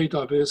a very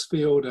diverse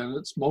field and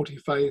it's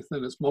multi-faith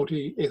and it's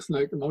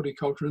multi-ethnic,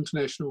 multicultural,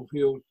 international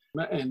field,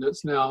 and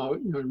it's now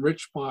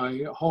enriched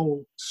by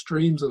whole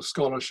streams of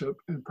scholarship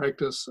and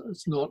practice.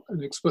 It's not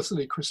an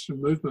explicitly Christian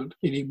movement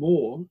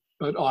anymore,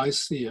 but I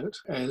see it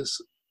as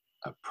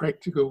a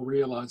practical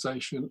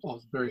realization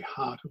of the very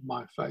heart of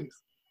my faith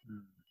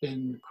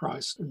in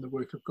Christ and the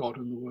work of God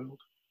in the world.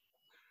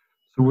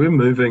 So we're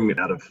moving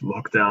out of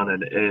lockdown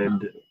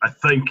and I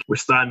think we're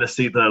starting to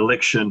see the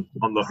election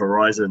on the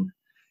horizon.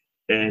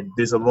 And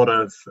there's a lot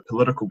of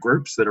political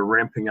groups that are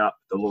ramping up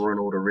the law and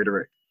order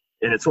rhetoric.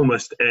 And it's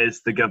almost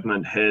as the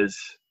government has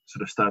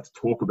sort of started to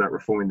talk about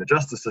reforming the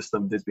justice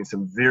system, there's been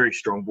some very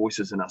strong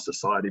voices in our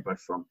society, both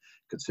from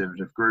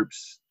conservative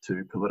groups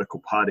to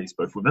political parties,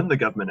 both within the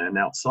government and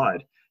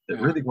outside,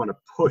 that really want to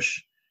push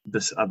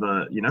this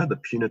other, the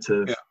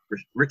punitive,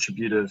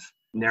 retributive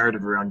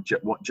narrative around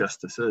what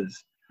justice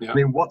is. I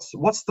mean,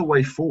 what's the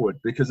way forward?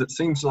 Because it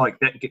seems like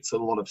that gets a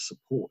lot of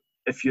support.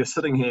 If you're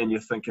sitting here and you're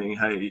thinking,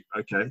 hey,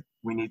 okay,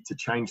 we need to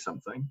change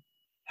something,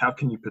 how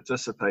can you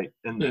participate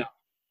in that?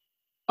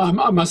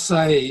 I must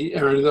say,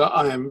 Aaron, that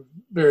I am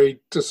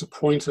very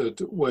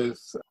disappointed with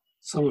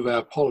some of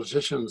our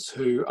politicians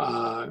who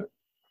are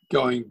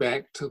going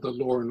back to the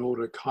law and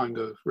order kind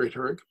of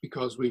rhetoric,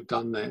 because we've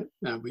done that.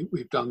 Now,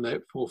 we've done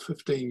that for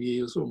 15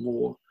 years or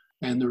more,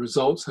 and the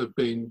results have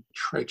been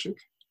tragic.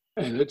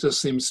 And it just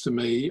seems to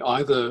me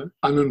either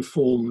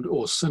uninformed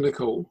or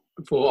cynical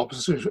for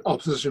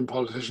opposition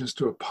politicians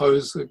to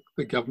oppose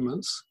the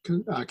government's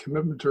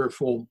commitment to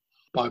reform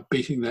by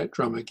beating that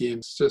drum again.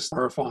 It's just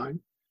horrifying.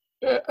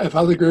 If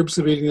other groups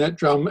are beating that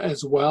drum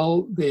as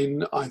well,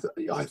 then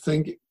I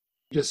think you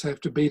just have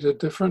to beat a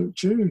different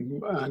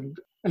tune.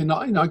 And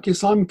I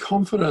guess I'm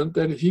confident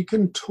that if you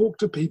can talk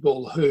to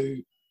people who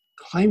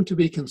claim to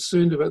be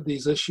concerned about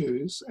these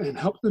issues and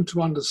help them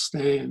to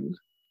understand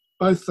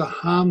both the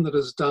harm that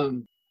is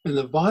done and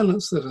the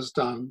violence that is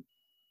done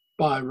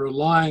by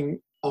relying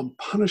on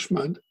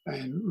punishment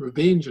and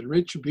revenge and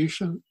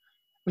retribution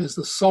as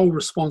the sole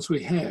response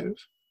we have,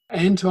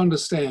 and to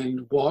understand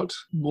what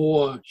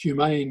more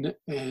humane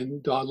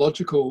and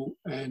dialogical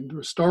and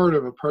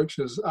restorative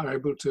approaches are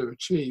able to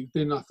achieve,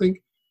 then I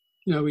think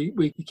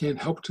we can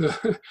help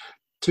to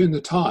turn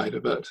the tide a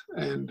bit.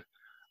 And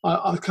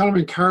I'm kind of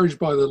encouraged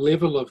by the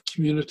level of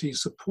community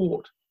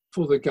support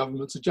for the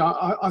government's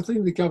agenda. I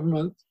think the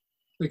government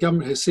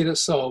has set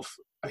itself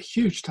a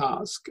huge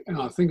task,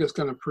 and I think it's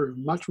going to prove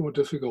much more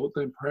difficult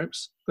than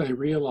perhaps they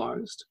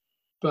realised.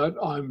 But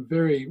I'm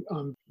very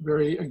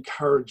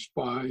encouraged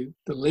by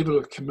the level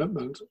of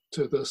commitment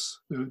to this.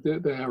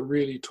 They are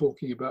really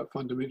talking about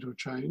fundamental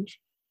change.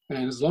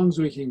 And as long as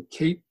we can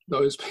keep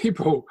those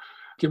people,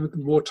 give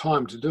them more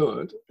time to do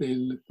it,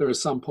 then there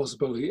is some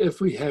possibility.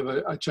 If we have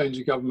a change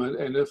of government,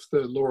 and if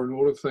the law and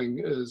order thing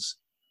is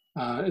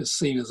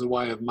seen as a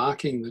way of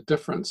marking the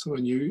difference of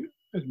a new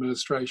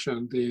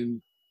administration,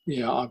 then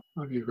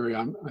I'd be very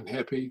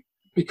unhappy.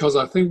 Because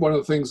I think one of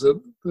the things that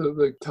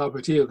the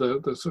Tapatia,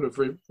 the sort of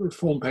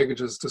reform package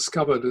has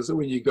discovered, is that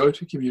when you go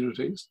to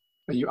communities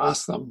and you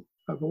ask them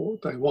about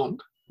what they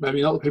want,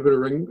 maybe not the people to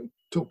ring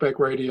talkback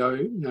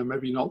radio,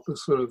 maybe not the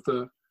sort of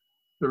the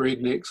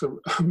rednecks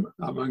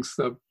amongst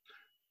the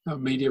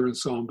media and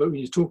so on, but when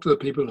you talk to the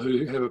people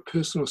who have a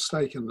personal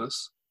stake in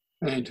this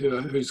and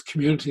whose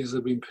communities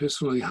have been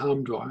personally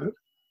harmed by it,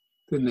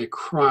 then they're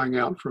crying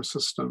out for a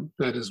system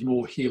that is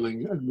more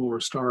healing and more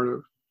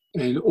restorative.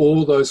 And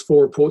all those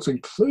 4 reports,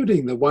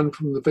 including the one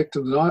from the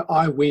victims, and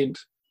I went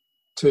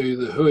to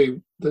the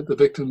Hui that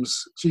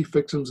the chief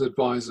victims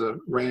advisor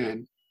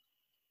ran,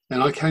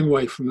 and I came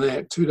away from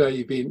that 2-day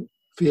event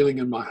feeling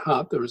in my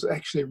heart there was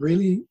actually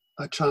really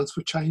a chance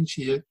for change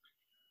here,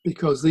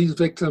 because these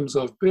victims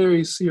of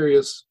very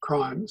serious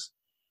crimes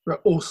were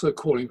also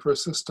calling for a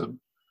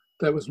system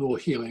that was more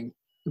healing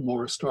and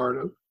more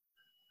restorative.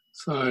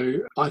 So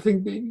I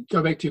think,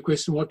 go back to your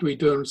question, what do we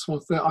do in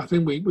response to that? I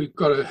think we've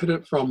got to hit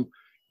it from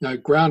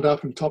ground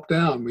up and top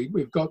down.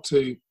 We've got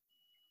to,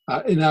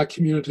 in our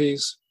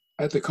communities,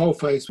 at the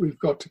coalface, we've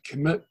got to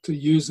commit to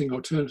using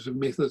alternative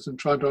methods and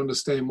trying to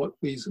understand what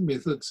these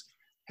methods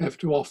have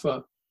to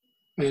offer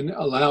and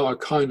allow a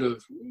kind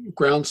of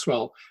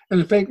groundswell. And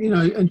in fact,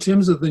 in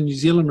terms of the New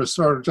Zealand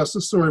restorative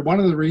justice story, one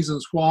of the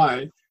reasons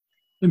why,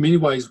 in many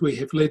ways, we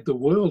have led the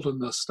world in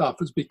this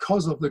stuff is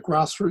because of the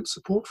grassroots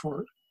support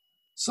for it.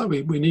 So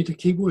we need to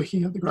keep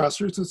working at the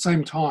grassroots. At the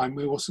same time,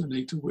 we also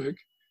need to work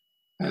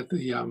at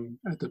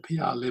the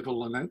PR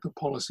level and at the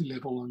policy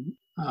level,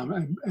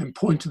 and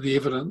point to the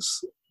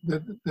evidence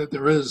that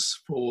there is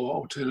for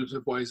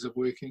alternative ways of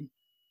working.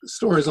 The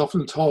story is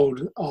often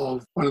told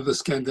of one of the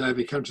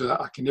Scandinavian countries.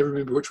 I can never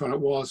remember which one it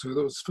was,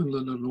 whether it was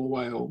Finland or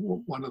Norway or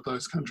one of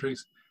those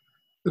countries.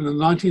 In the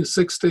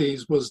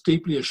 1960s, was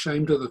deeply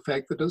ashamed of the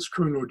fact that its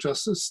criminal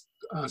justice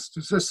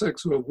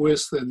statistics were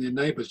worse than their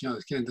neighbours.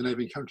 The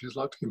Scandinavian countries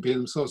like to compare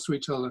themselves to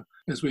each other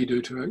as we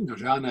do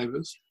to our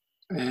neighbours.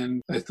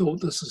 And they thought,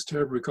 this is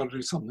terrible, we've got to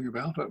do something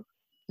about it.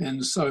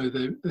 And so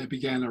they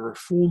began a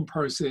reform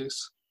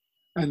process.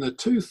 And the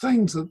 2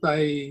 things that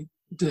they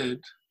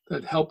did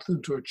that helped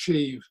them to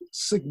achieve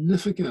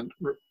significant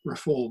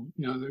reform,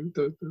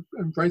 the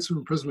rates of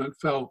imprisonment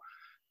fell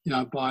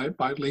by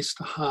at least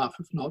a half,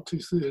 if not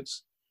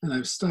 2/3, and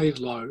they've stayed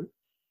low.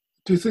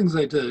 2 things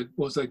they did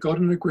was they got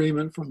an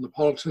agreement from the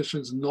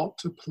politicians not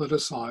to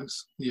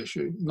politicise the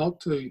issue,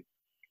 not to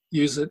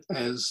use it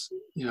as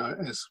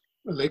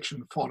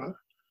election fodder.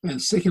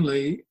 And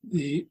secondly,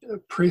 the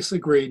press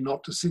agreed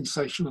not to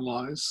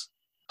sensationalise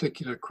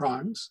particular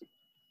crimes.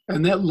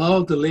 And that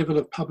lowered the level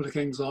of public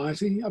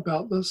anxiety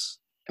about this.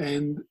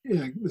 And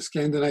the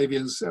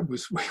Scandinavians, we're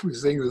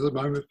seeing this at the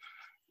moment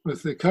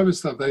with the COVID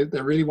stuff,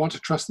 they really want to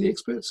trust the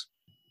experts.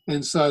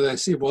 And so they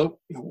said, well,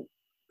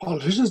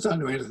 politicians don't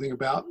know anything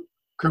about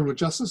criminal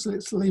justice.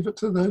 Let's leave it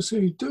to those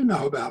who do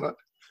know about it.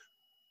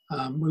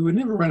 We would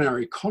never run our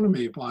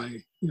economy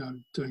by,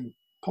 doing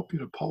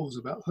popular polls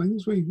about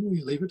things. We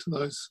leave it to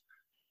those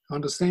who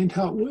understand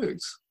how it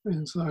works.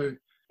 And so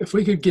if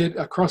we could get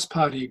a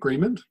cross-party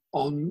agreement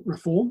on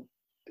reform,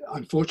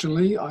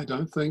 unfortunately, I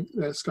don't think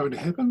that's going to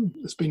happen.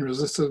 It's been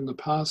resisted in the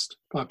past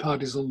by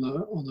parties on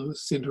the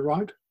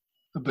centre-right.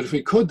 But if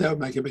we could, that would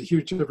make a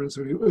huge difference.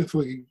 If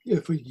we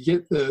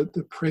get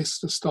the press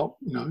to stop,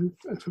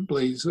 if it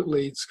bleeds, it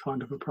leads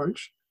kind of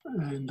approach,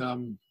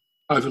 and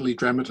overly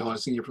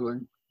dramatising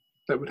everything,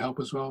 that would help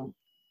as well.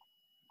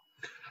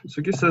 So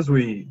I guess as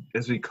we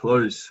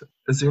close,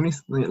 is there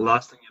anything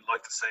last thing you'd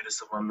like to say to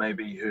someone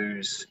maybe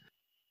who's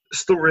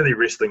still really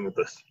wrestling with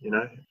this?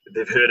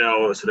 They've heard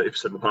our sort of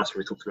episode in the past where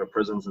we talked about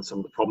prisons and some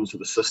of the problems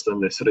with the system.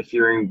 They're sort of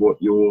hearing what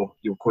you're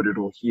quoted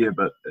all here,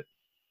 but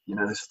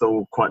they're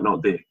still quite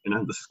not there.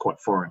 This is quite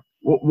foreign.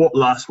 What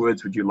last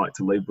words would you like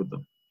to leave with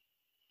them?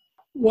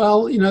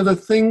 Well, the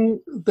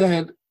thing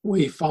that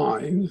we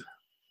find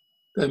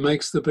that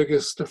makes the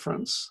biggest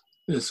difference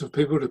is for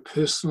people to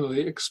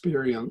personally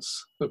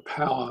experience the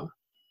power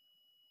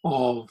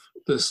of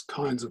this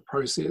kinds of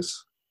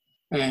process.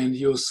 And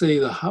you'll see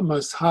the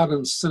most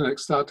hardened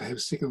cynics start to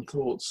have second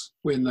thoughts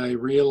when they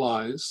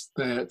realise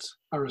that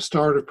a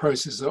restorative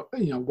process,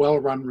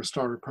 well-run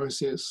restorative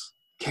process,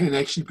 can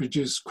actually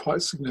produce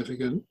quite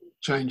significant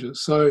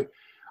changes. So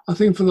I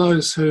think for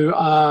those who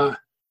are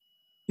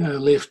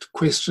left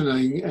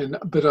questioning and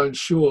a bit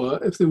unsure,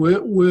 if there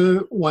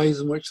were ways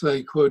in which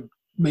they could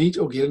meet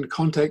or get in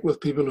contact with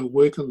people who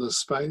work in this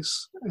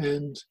space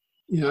and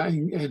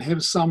and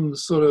have some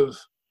sort of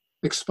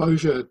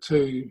exposure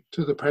to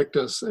the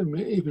practice and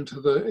even to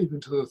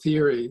the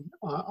theory,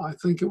 I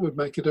think it would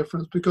make a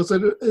difference, because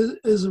it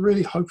is a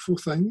really hopeful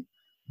thing.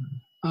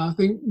 I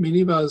think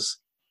many of us,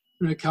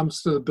 when it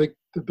comes to the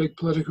big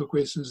political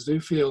questions,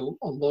 do feel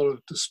a lot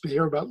of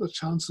despair about the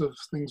chance of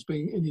things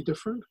being any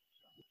different.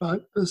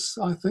 But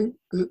I think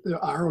that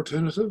there are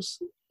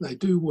alternatives. They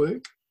do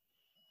work.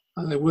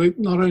 And they work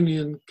not only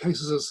in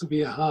cases of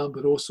severe harm,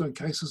 but also in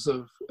cases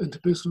of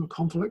interpersonal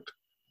conflict.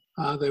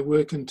 They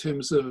work in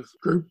terms of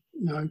group,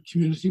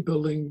 community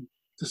building,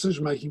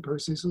 decision-making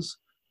processes.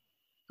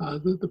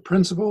 The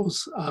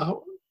principles are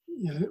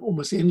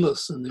almost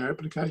endless in their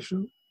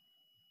application.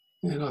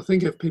 And I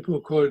think if people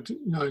could,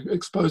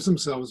 expose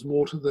themselves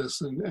more to this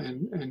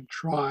and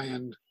try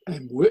and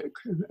work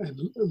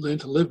and learn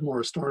to live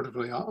more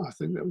restoratively, I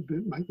think that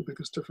would make the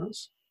biggest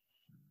difference.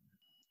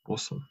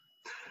 Awesome.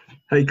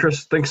 Hey,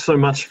 Chris, thanks so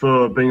much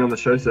for being on the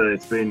show today.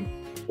 It's been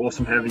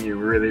awesome having you.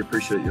 We really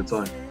appreciate your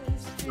time.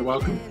 You're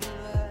welcome.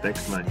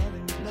 Thanks, mate.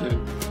 Yeah,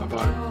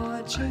 bye-bye.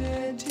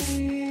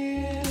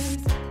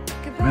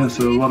 Man,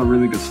 so a lot of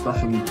really good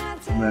stuff in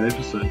that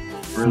episode.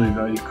 Really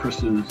value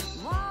Chris's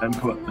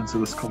input into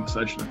this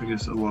conversation. I think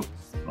it's a lot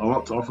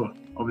to offer,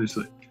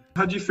 obviously.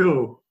 How do you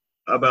feel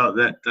about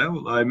that,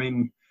 Dale? I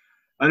mean,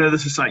 I know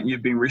this is something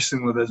you've been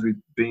wrestling with as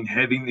we've been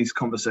having these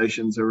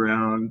conversations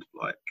around,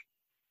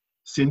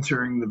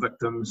 centering the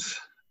victims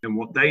and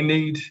what they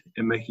need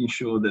and making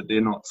sure that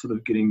they're not sort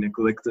of getting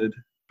neglected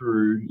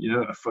through,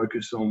 a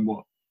focus on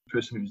what the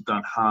person who's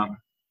done harm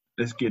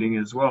is getting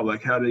as well.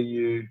 What are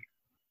you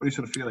sort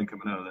of feeling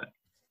coming out of that?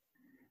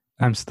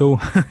 I'm still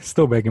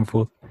back and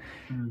forth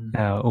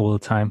all the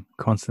time,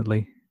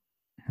 constantly.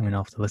 I mean,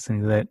 after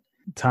listening to that,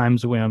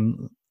 times where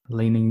I'm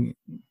leaning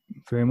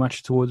very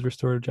much towards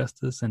restorative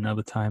justice, and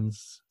other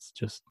times it's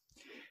just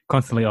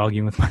constantly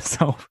arguing with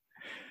myself.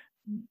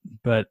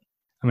 But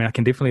I mean, I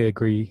can definitely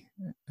agree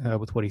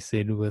with what he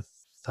said with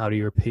how do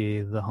you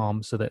repair the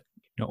harm so that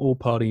all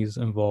parties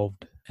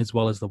involved, as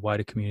well as the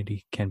wider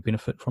community, can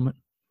benefit from it.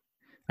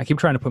 I keep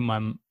trying to put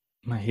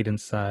my head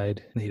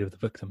inside the head of the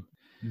victim,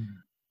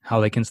 how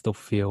they can still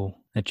feel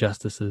that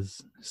justice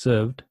is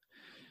served.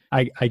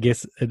 I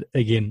guess,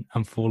 again,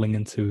 I'm falling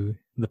into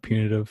the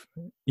punitive,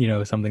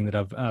 something that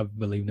I've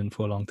believed in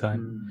for a long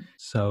time.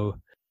 So,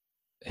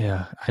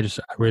 yeah, I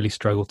really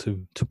struggle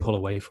to pull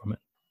away from it.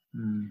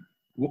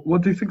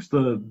 What do you think's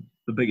the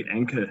big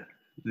anchor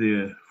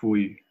there for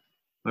you?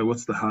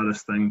 What's the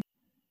hardest thing?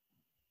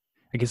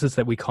 I guess it's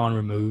that we can't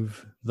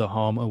remove the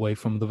harm away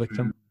from the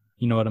victim.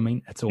 You know what I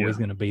mean? It's always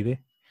going to be there.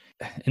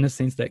 In a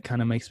sense, that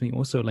kind of makes me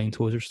also lean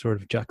towards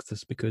restorative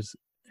justice, because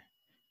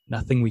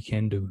nothing we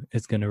can do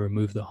is going to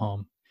remove the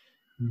harm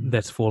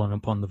that's fallen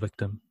upon the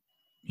victim.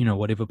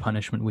 Whatever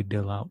punishment we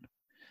deal out,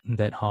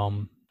 that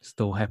harm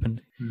still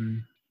happened.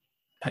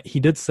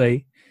 He did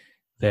say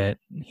that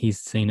he's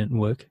seen it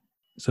work,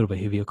 sort of a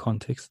heavier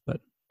context,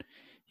 but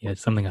yeah,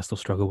 it's something I still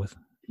struggle with.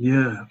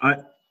 Yeah, I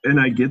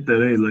get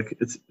that.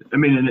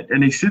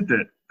 And he said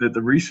that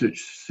the research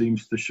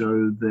seems to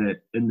show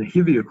that in the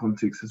heavier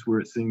context is where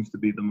it seems to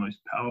be the most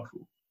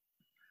powerful.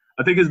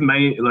 I think his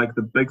main,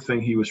 the big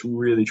thing he was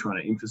really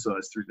trying to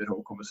emphasize through that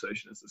whole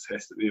conversation is this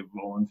has to be a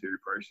voluntary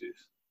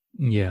process.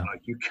 Yeah.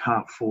 You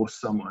can't force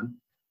someone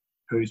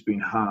who's been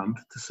harmed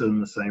to sit in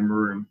the same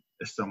room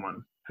as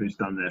someone who's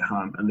done that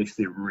harm unless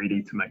they're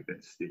ready to make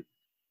that step.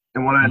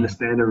 And what I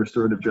understand of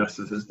restorative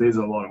justice is there's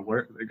a lot of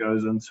work that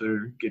goes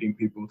into getting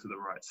people to the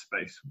right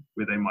space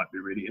where they might be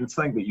ready. And it's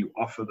something that you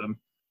offer them.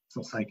 It's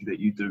not something that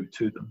you do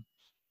to them.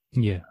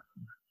 Yeah.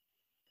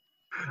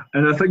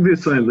 And I think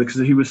there's something, because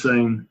he was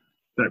saying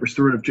that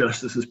restorative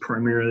justice is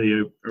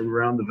primarily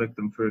around the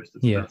victim first.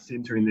 It's about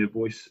centering their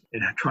voice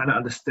and trying to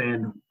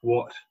understand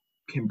what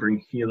can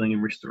bring healing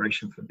and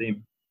restoration for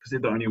them, because they're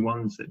the only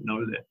ones that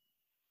know that.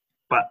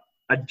 But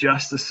a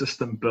justice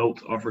system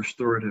built of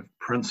restorative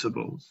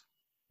principles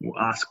will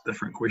ask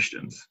different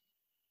questions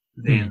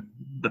than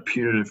the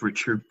punitive,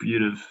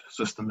 retributive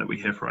system that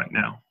we have right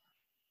now.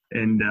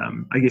 And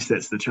I guess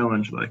that's the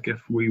challenge. Like,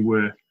 if we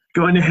were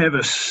going to have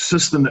a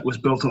system that was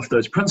built off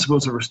those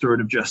principles of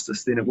restorative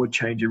justice, then it would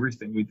change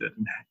everything we did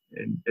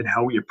and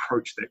how we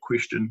approach that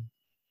question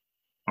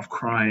of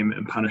crime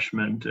and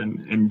punishment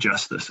and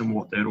justice and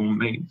what that all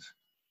means.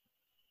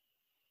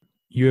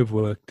 You have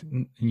worked,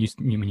 and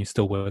you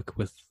still work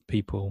with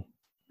people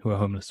who are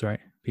homeless, right?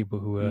 People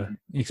who are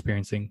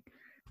experiencing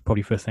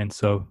probably firsthand.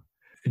 So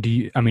do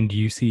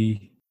you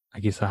see, I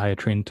guess, a higher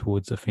trend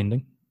towards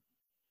offending?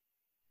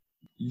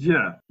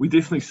 Yeah, we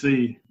definitely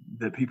see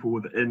that people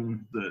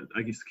within the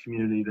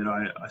community that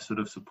I sort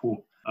of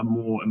support are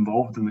more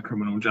involved in the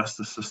criminal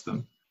justice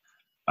system.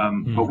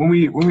 But when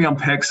we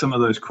unpack some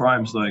of those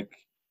crimes, like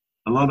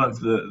a lot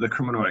of the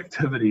criminal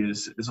activity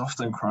is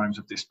often crimes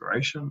of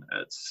desperation.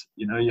 It's,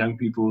 young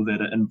people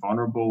that are in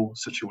vulnerable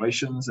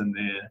situations and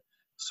they're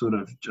sort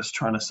of just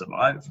trying to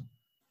survive.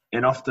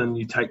 And often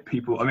you take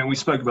people, we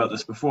spoke about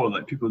this before,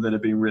 like people that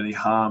have been really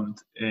harmed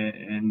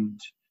and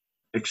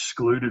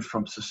excluded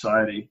from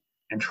society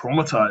and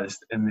traumatized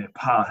in their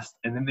past,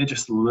 and then they're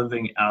just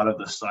living out of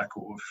the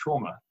cycle of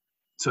trauma.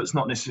 So it's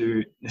not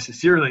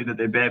necessarily that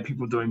they're bad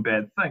people doing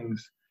bad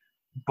things,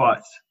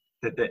 but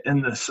that they're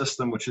in the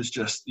system, which is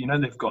just,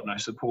 they've got no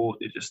support,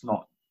 they're just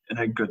not in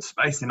a good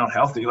space, they're not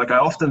healthy. Like, I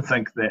often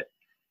think that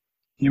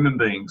human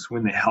beings,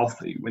 when they're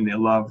healthy, when they're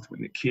loved,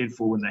 when they're cared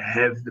for, when they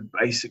have the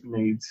basic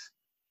needs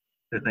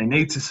that they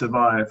need to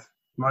survive,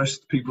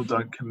 most people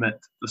don't commit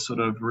the sort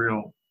of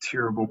real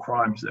terrible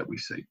crimes that we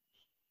see.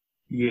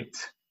 Yet,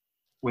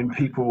 when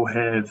people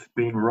have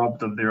been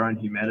robbed of their own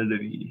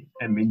humanity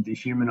and been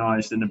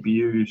dehumanized and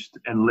abused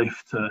and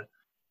left to,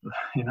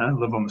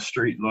 live on the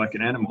street like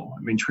an animal,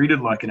 treated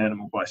like an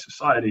animal by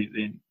society,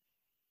 then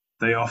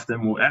they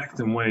often will act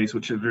in ways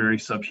which are very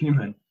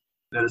subhuman.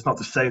 That is not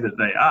to say that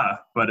they are,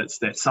 but it's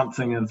that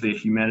something of their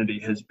humanity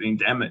has been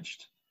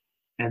damaged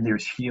and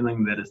there's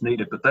healing that is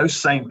needed. But those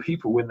same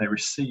people, when they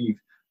receive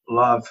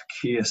love,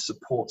 care,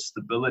 support,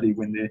 stability,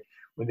 when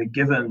they're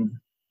given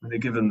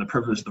the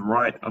privilege, the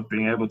right of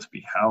being able to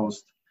be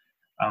housed,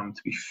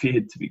 to be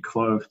fed, to be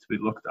clothed, to be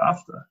looked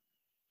after,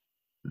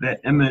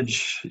 that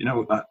image,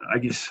 I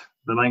guess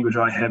the language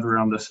I have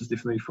around this is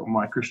definitely from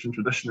my Christian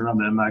tradition around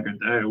the Imago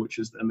Dei, which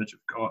is the image of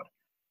God.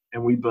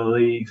 And we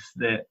believe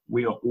that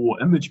we are all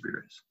image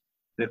bearers,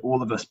 that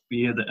all of us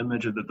bear the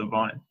image of the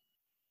divine.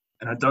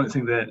 And I don't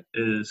think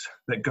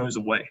that goes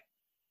away.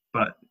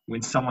 But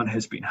when someone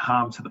has been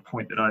harmed to the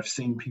point that I've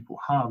seen people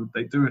harmed,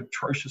 they do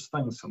atrocious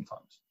things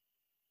sometimes.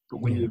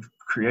 But when you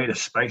create a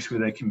space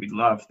where they can be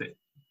loved,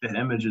 that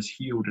image is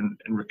healed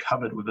and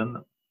recovered within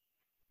them.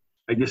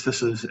 I guess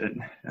this is,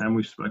 and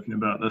we've spoken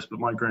about this, but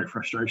my great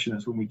frustration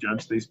is when we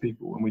judge these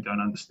people, when we don't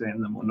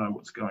understand them or know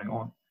what's going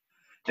on.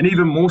 And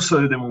even more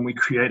so than when we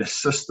create a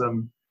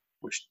system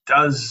which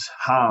does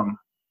harm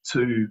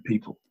to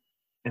people,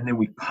 and then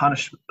we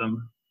punish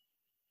them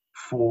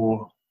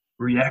for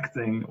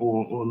reacting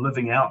or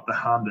living out the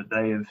harm that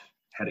they have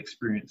had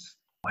experienced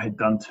or had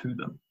done to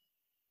them.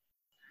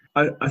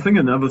 I think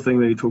another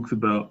thing that he talks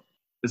about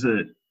is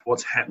that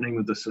what's happening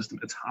with the system,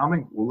 it's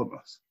harming all of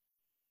us.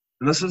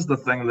 And this is the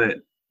thing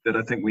that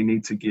I think we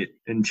need to get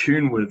in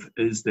tune with,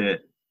 is that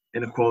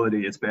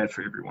inequality is bad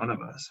for every one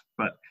of us.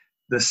 But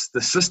the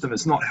system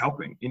is not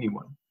helping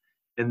anyone,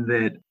 in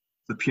that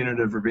the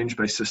punitive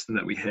revenge-based system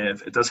that we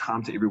have, it does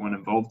harm to everyone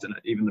involved in it,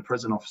 even the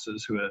prison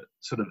officers who are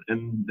sort of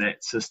in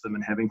that system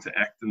and having to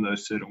act in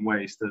those certain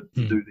ways to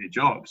do their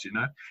jobs,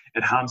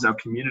 It harms our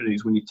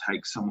communities when you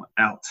take someone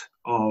out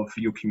of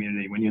your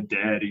community, when your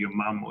dad or your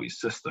mum or your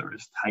sister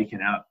is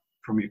taken out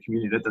from your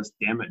community. That does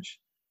damage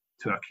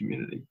to our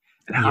community.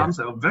 It harms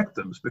our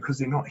victims because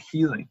they're not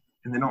healing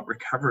and they're not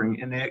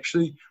recovering. And they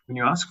actually, when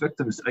you ask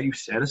victims, are you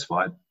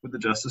satisfied with the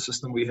justice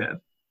system we have?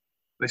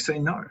 They say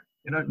no.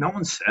 No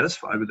one's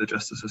satisfied with the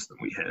justice system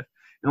we have.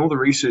 And all the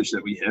research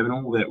that we have and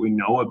all that we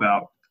know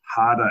about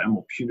harder and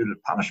more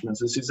punitive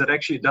punishments is that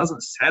actually it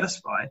doesn't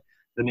satisfy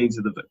the needs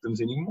of the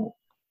victims anymore.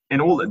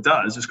 And all it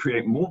does is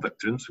create more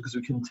victims, because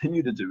we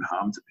continue to do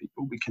harm to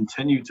people. We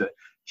continue to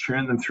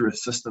churn them through a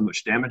system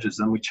which damages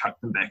them. We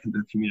chuck them back into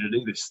the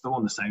community. They're still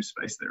in the same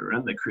space they were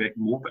in. They create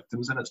more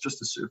victims, and it's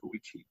just a circle we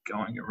keep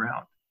going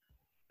around.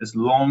 As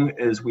long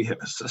as we have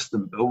a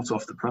system built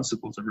off the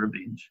principles of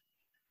revenge,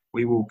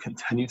 we will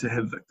continue to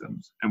have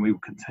victims, and we will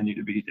continue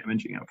to be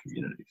damaging our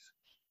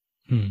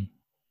communities.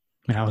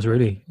 And I was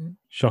really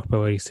shocked by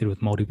what he said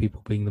with Māori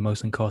people being the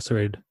most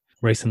incarcerated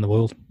race in the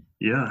world.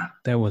 Yeah.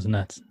 That was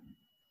nuts.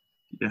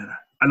 Yeah.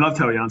 I loved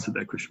how he answered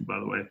that question, by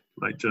the way.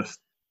 Like, just,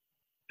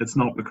 it's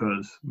not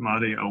because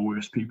Māori are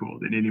worse people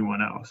than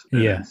anyone else.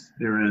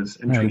 There is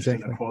entrenched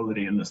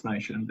inequality in this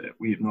nation that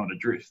we have not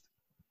addressed.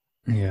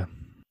 Yeah.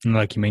 And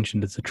like you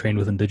mentioned, it's a trend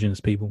with Indigenous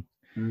people.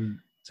 Mm.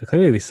 So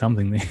clearly there's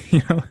something there,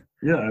 you know?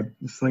 Yeah,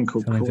 this thing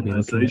called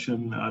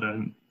colonization. I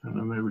don't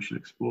know, maybe we should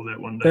explore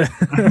that one day.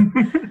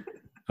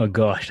 Oh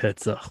gosh,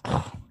 that's that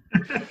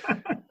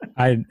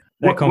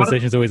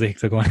conversation is always a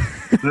hectic one.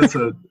 It's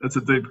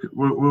a deep.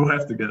 We'll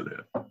have to get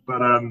there.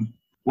 But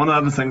one of the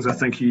other things I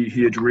think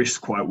he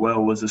addressed quite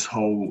well was this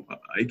whole.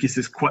 I guess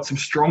there's quite some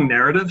strong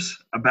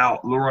narratives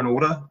about law and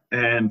order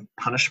and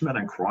punishment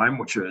and crime,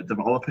 which are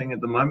developing at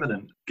the moment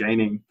and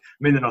gaining. I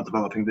mean, they're not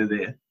developing; they're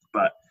there.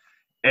 But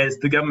as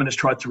the government has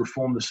tried to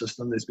reform the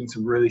system, there's been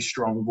some really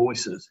strong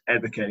voices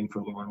advocating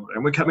for law and order,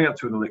 and we're coming up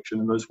to an election,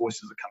 and those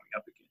voices are coming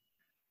up again.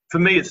 For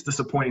me, it's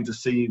disappointing to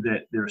see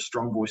that there are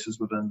strong voices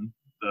within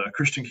the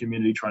Christian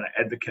community trying to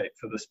advocate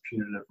for this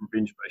punitive,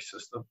 revenge-based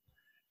system,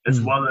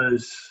 as well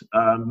as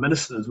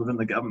ministers within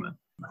the government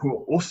who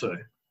are also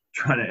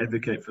trying to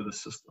advocate for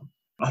this system,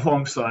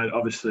 alongside,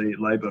 obviously,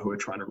 Labour who are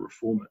trying to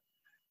reform it.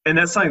 And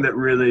that's something that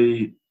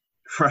really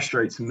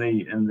frustrates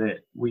me, in that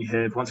we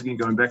have, once again,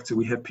 going back to,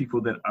 we have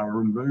people that are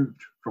removed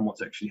from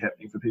what's actually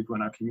happening for people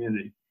in our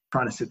community,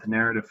 trying to set the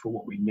narrative for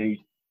what we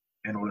need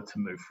in order to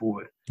move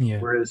forward. Yeah.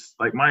 Whereas,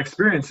 like, my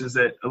experience is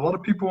that a lot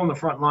of people on the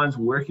front lines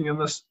working in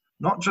this,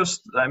 not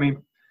just, I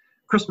mean,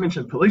 Chris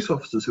mentioned police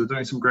officers who are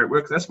doing some great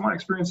work. That's my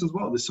experience as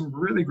well. There's some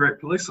really great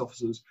police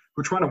officers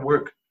who are trying to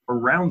work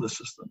around the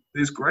system.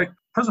 There's great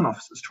prison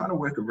officers trying to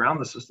work around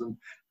the system,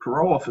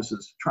 parole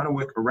officers trying to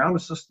work around a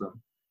system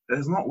that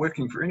is not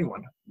working for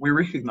anyone. We're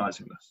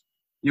recognizing this.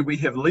 Yet we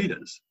have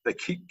leaders that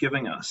keep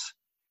giving us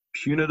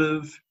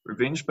punitive,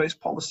 revenge-based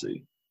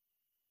policy.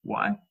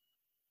 Why?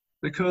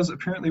 Because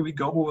apparently we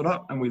gobble it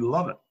up and we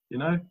love it, you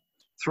know?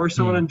 Throw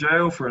someone in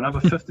jail for another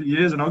 50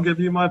 years and I'll give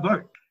you my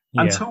vote.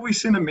 Yeah. Until we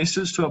send a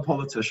message to our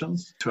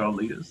politicians, to our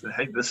leaders, that,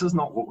 hey, this is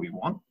not what we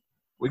want,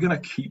 we're going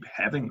to keep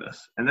having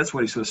this. And that's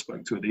what he sort of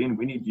spoke to at the end.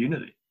 We need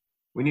unity.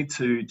 We need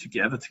to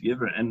gather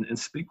together and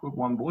speak with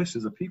one voice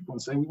as a people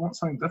and say we want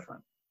something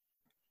different.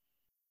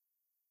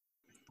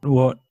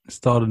 What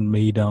started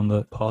me down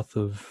the path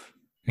of,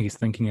 I guess,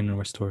 thinking in a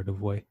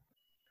restorative way,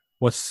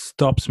 what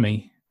stops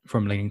me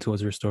from leaning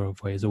towards a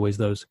restorative way is always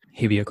those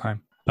heavier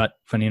crime. But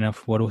funny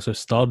enough, what also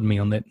started me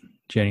on that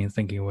journey and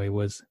thinking away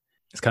was,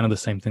 it's kind of the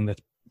same thing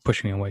that's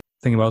pushing me away.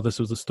 Thinking about this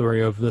was the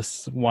story of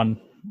this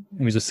one,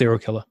 he was a serial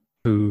killer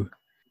who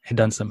had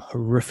done some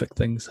horrific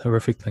things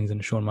in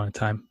a short amount of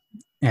time.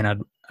 And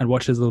I'd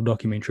watched his little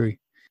documentary,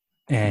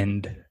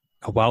 and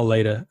a while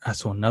later I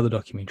saw another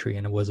documentary,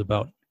 and it was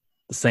about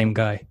the same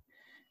guy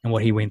and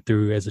what he went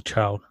through as a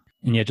child.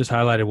 And yet just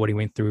highlighted what he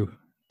went through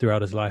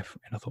throughout his life.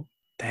 And I thought,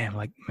 damn,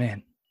 like,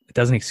 man, it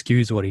doesn't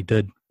excuse what he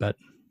did, but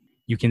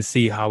you can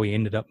see how he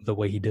ended up the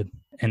way he did.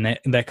 And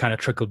that kind of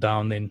trickled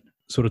down then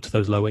sort of to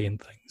those lower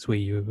end things where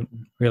you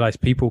realize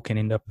people can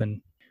end up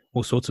in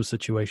all sorts of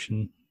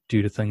situations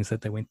due to things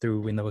that they went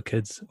through when they were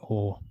kids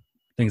or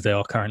things they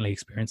are currently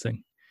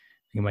experiencing.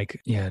 You can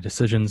make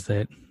decisions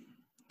that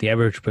the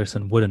average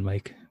person wouldn't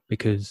make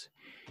because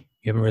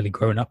you haven't really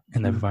grown up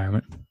in that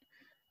environment.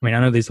 I mean, I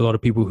know there's a lot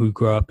of people who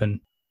grow up in,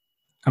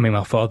 I mean,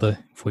 my father,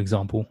 for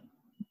example,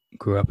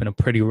 grew up in a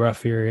pretty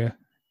rough area,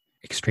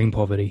 extreme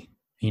poverty.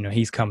 You know,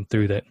 he's come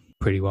through that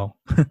pretty well.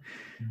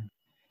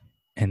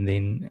 And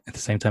then at the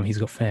same time, he's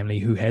got family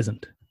who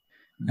hasn't.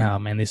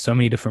 And there's so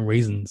many different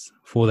reasons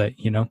for that,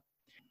 you know,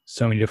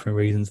 so many different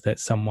reasons that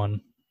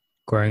someone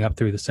growing up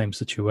through the same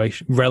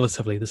situation,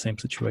 relatively the same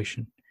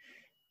situation,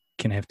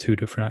 can have two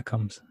different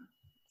outcomes.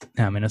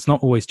 And it's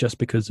not always just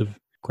because of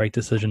great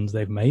decisions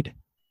they've made.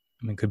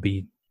 I mean, it could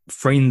be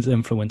friends'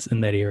 influence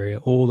in that area.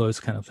 All those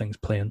kind of things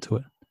play into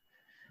it.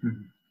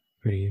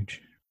 Pretty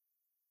huge.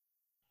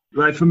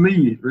 Like, for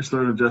me,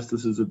 restorative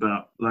justice is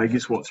about, like, I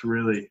guess what's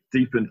really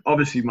deep in,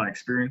 obviously, my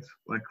experience,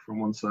 like, from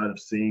one side of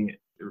seeing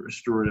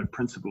restorative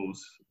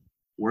principles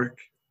work,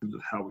 in terms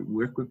of how we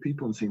work with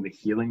people and seeing the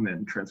healing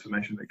and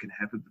transformation that can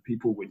happen to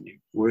people when you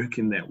work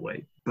in that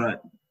way.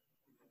 But,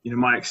 you know,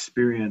 my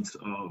experience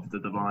of the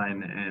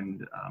divine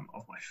and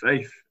of my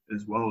faith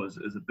as well is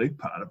a big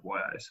part of why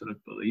I sort of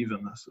believe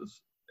in this.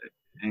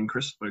 And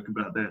Chris spoke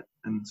about that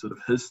in sort of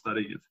his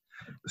study of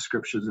the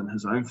scriptures and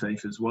his own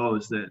faith as well,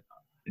 is that,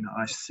 you know,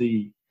 I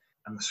see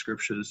in the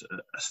scriptures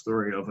a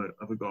story of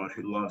a God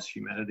who loves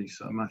humanity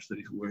so much that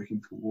he's working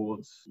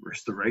towards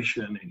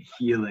restoration and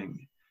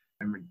healing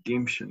and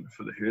redemption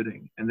for the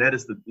hurting. And that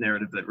is the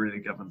narrative that really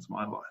governs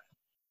my life.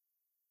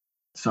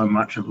 So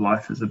much of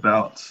life is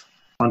about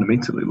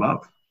fundamentally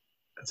love.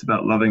 It's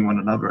about loving one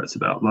another. It's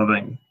about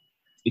loving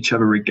each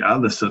other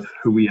regardless of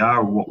who we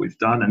are or what we've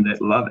done. And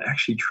that love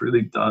actually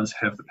truly does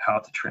have the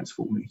power to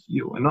transform and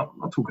heal. And not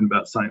talking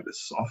about something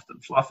that's soft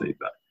and fluffy,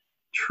 but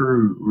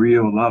true,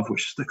 real love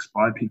which sticks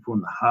by people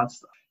in the hard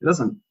stuff. It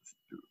doesn't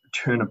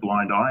turn a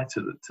blind eye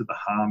to the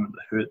harm and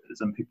the hurt that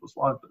is in people's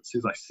lives, but it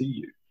says, I see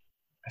you.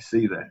 I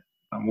see that.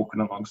 I'm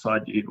walking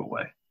alongside you either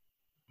way.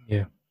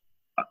 Yeah.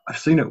 I've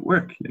seen it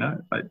work,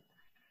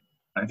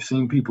 I've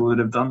seen people that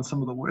have done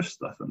some of the worst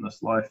stuff in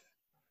this life.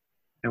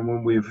 And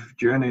when we've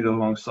journeyed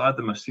alongside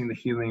them, I've seen the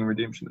healing and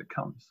redemption that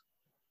comes.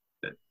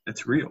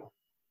 It's real.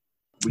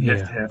 We have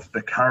to have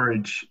the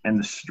courage and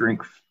the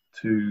strength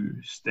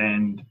to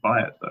stand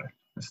by it, though,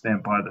 and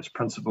stand by those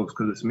principles,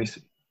 because it's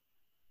messy.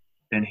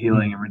 And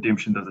healing and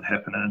redemption doesn't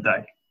happen in a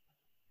day.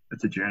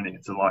 It's a journey.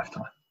 It's a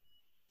lifetime.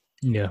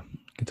 Yeah,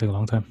 it can take a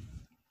long time.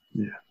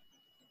 Yeah.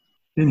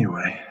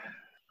 Anyway,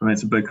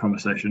 it's a big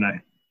conversation, eh?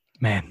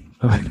 Man,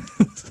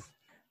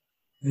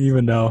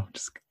 even now,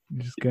 just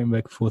going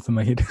back and forth in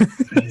my head.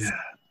 Yeah.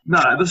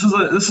 No, this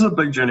is a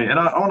big journey, and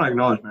I want to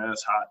acknowledge, man,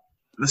 it's hard.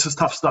 This is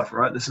tough stuff,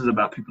 right? This is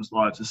about people's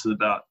lives. This is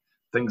about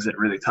things that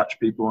really touch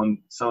people, and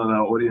some of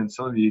our audience,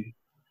 some of the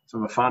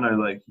whānau,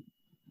 like,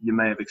 you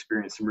may have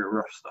experienced some real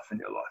rough stuff in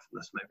your life, and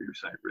this may be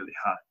something really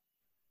hard.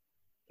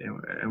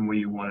 And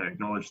we want to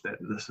acknowledge that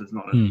this is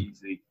not an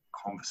easy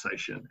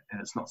conversation,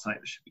 and it's not something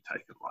that should be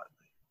taken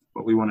lightly.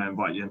 But we want to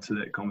invite you into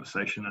that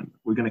conversation, and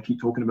we're going to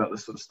keep talking about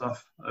this sort of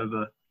stuff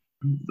over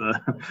the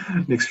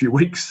next few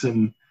weeks.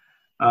 And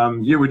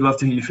we'd love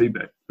to hear your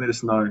feedback. Let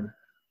us know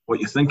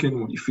what you're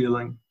thinking, what you're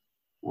feeling,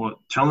 what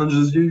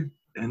challenges you,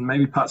 and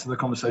maybe parts of the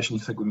conversation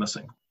you think we're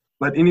missing.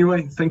 But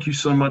anyway, thank you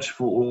so much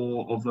for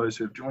all of those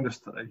who have joined us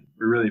today.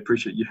 We really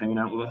appreciate you hanging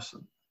out with us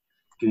and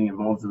getting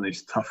involved in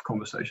these tough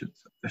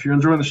conversations. If you're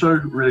enjoying the show,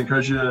 we really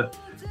encourage you to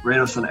rate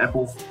us on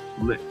Apple,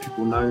 let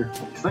people know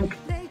what you think.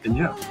 And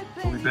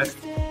we'll be back.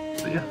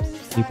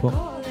 So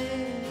People.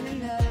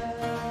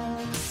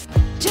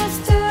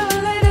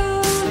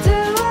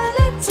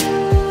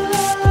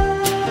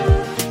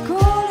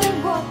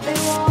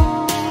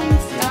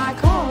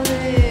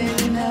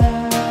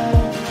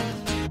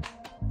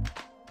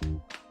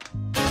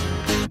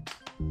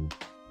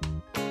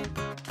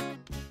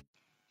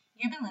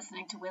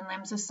 To When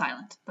Lambs Are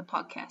Silent, the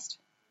podcast.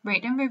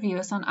 Rate and review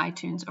us on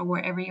iTunes or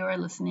wherever you are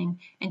listening,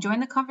 and join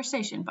the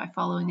conversation by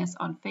following us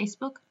on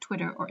Facebook,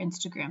 Twitter, or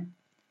Instagram.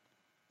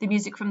 The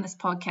music from this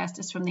podcast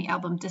is from the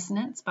album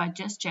Dissonance by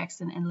Jess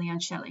Jackson and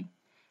Leon Shelley.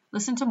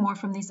 Listen to more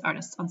from these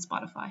artists on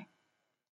Spotify.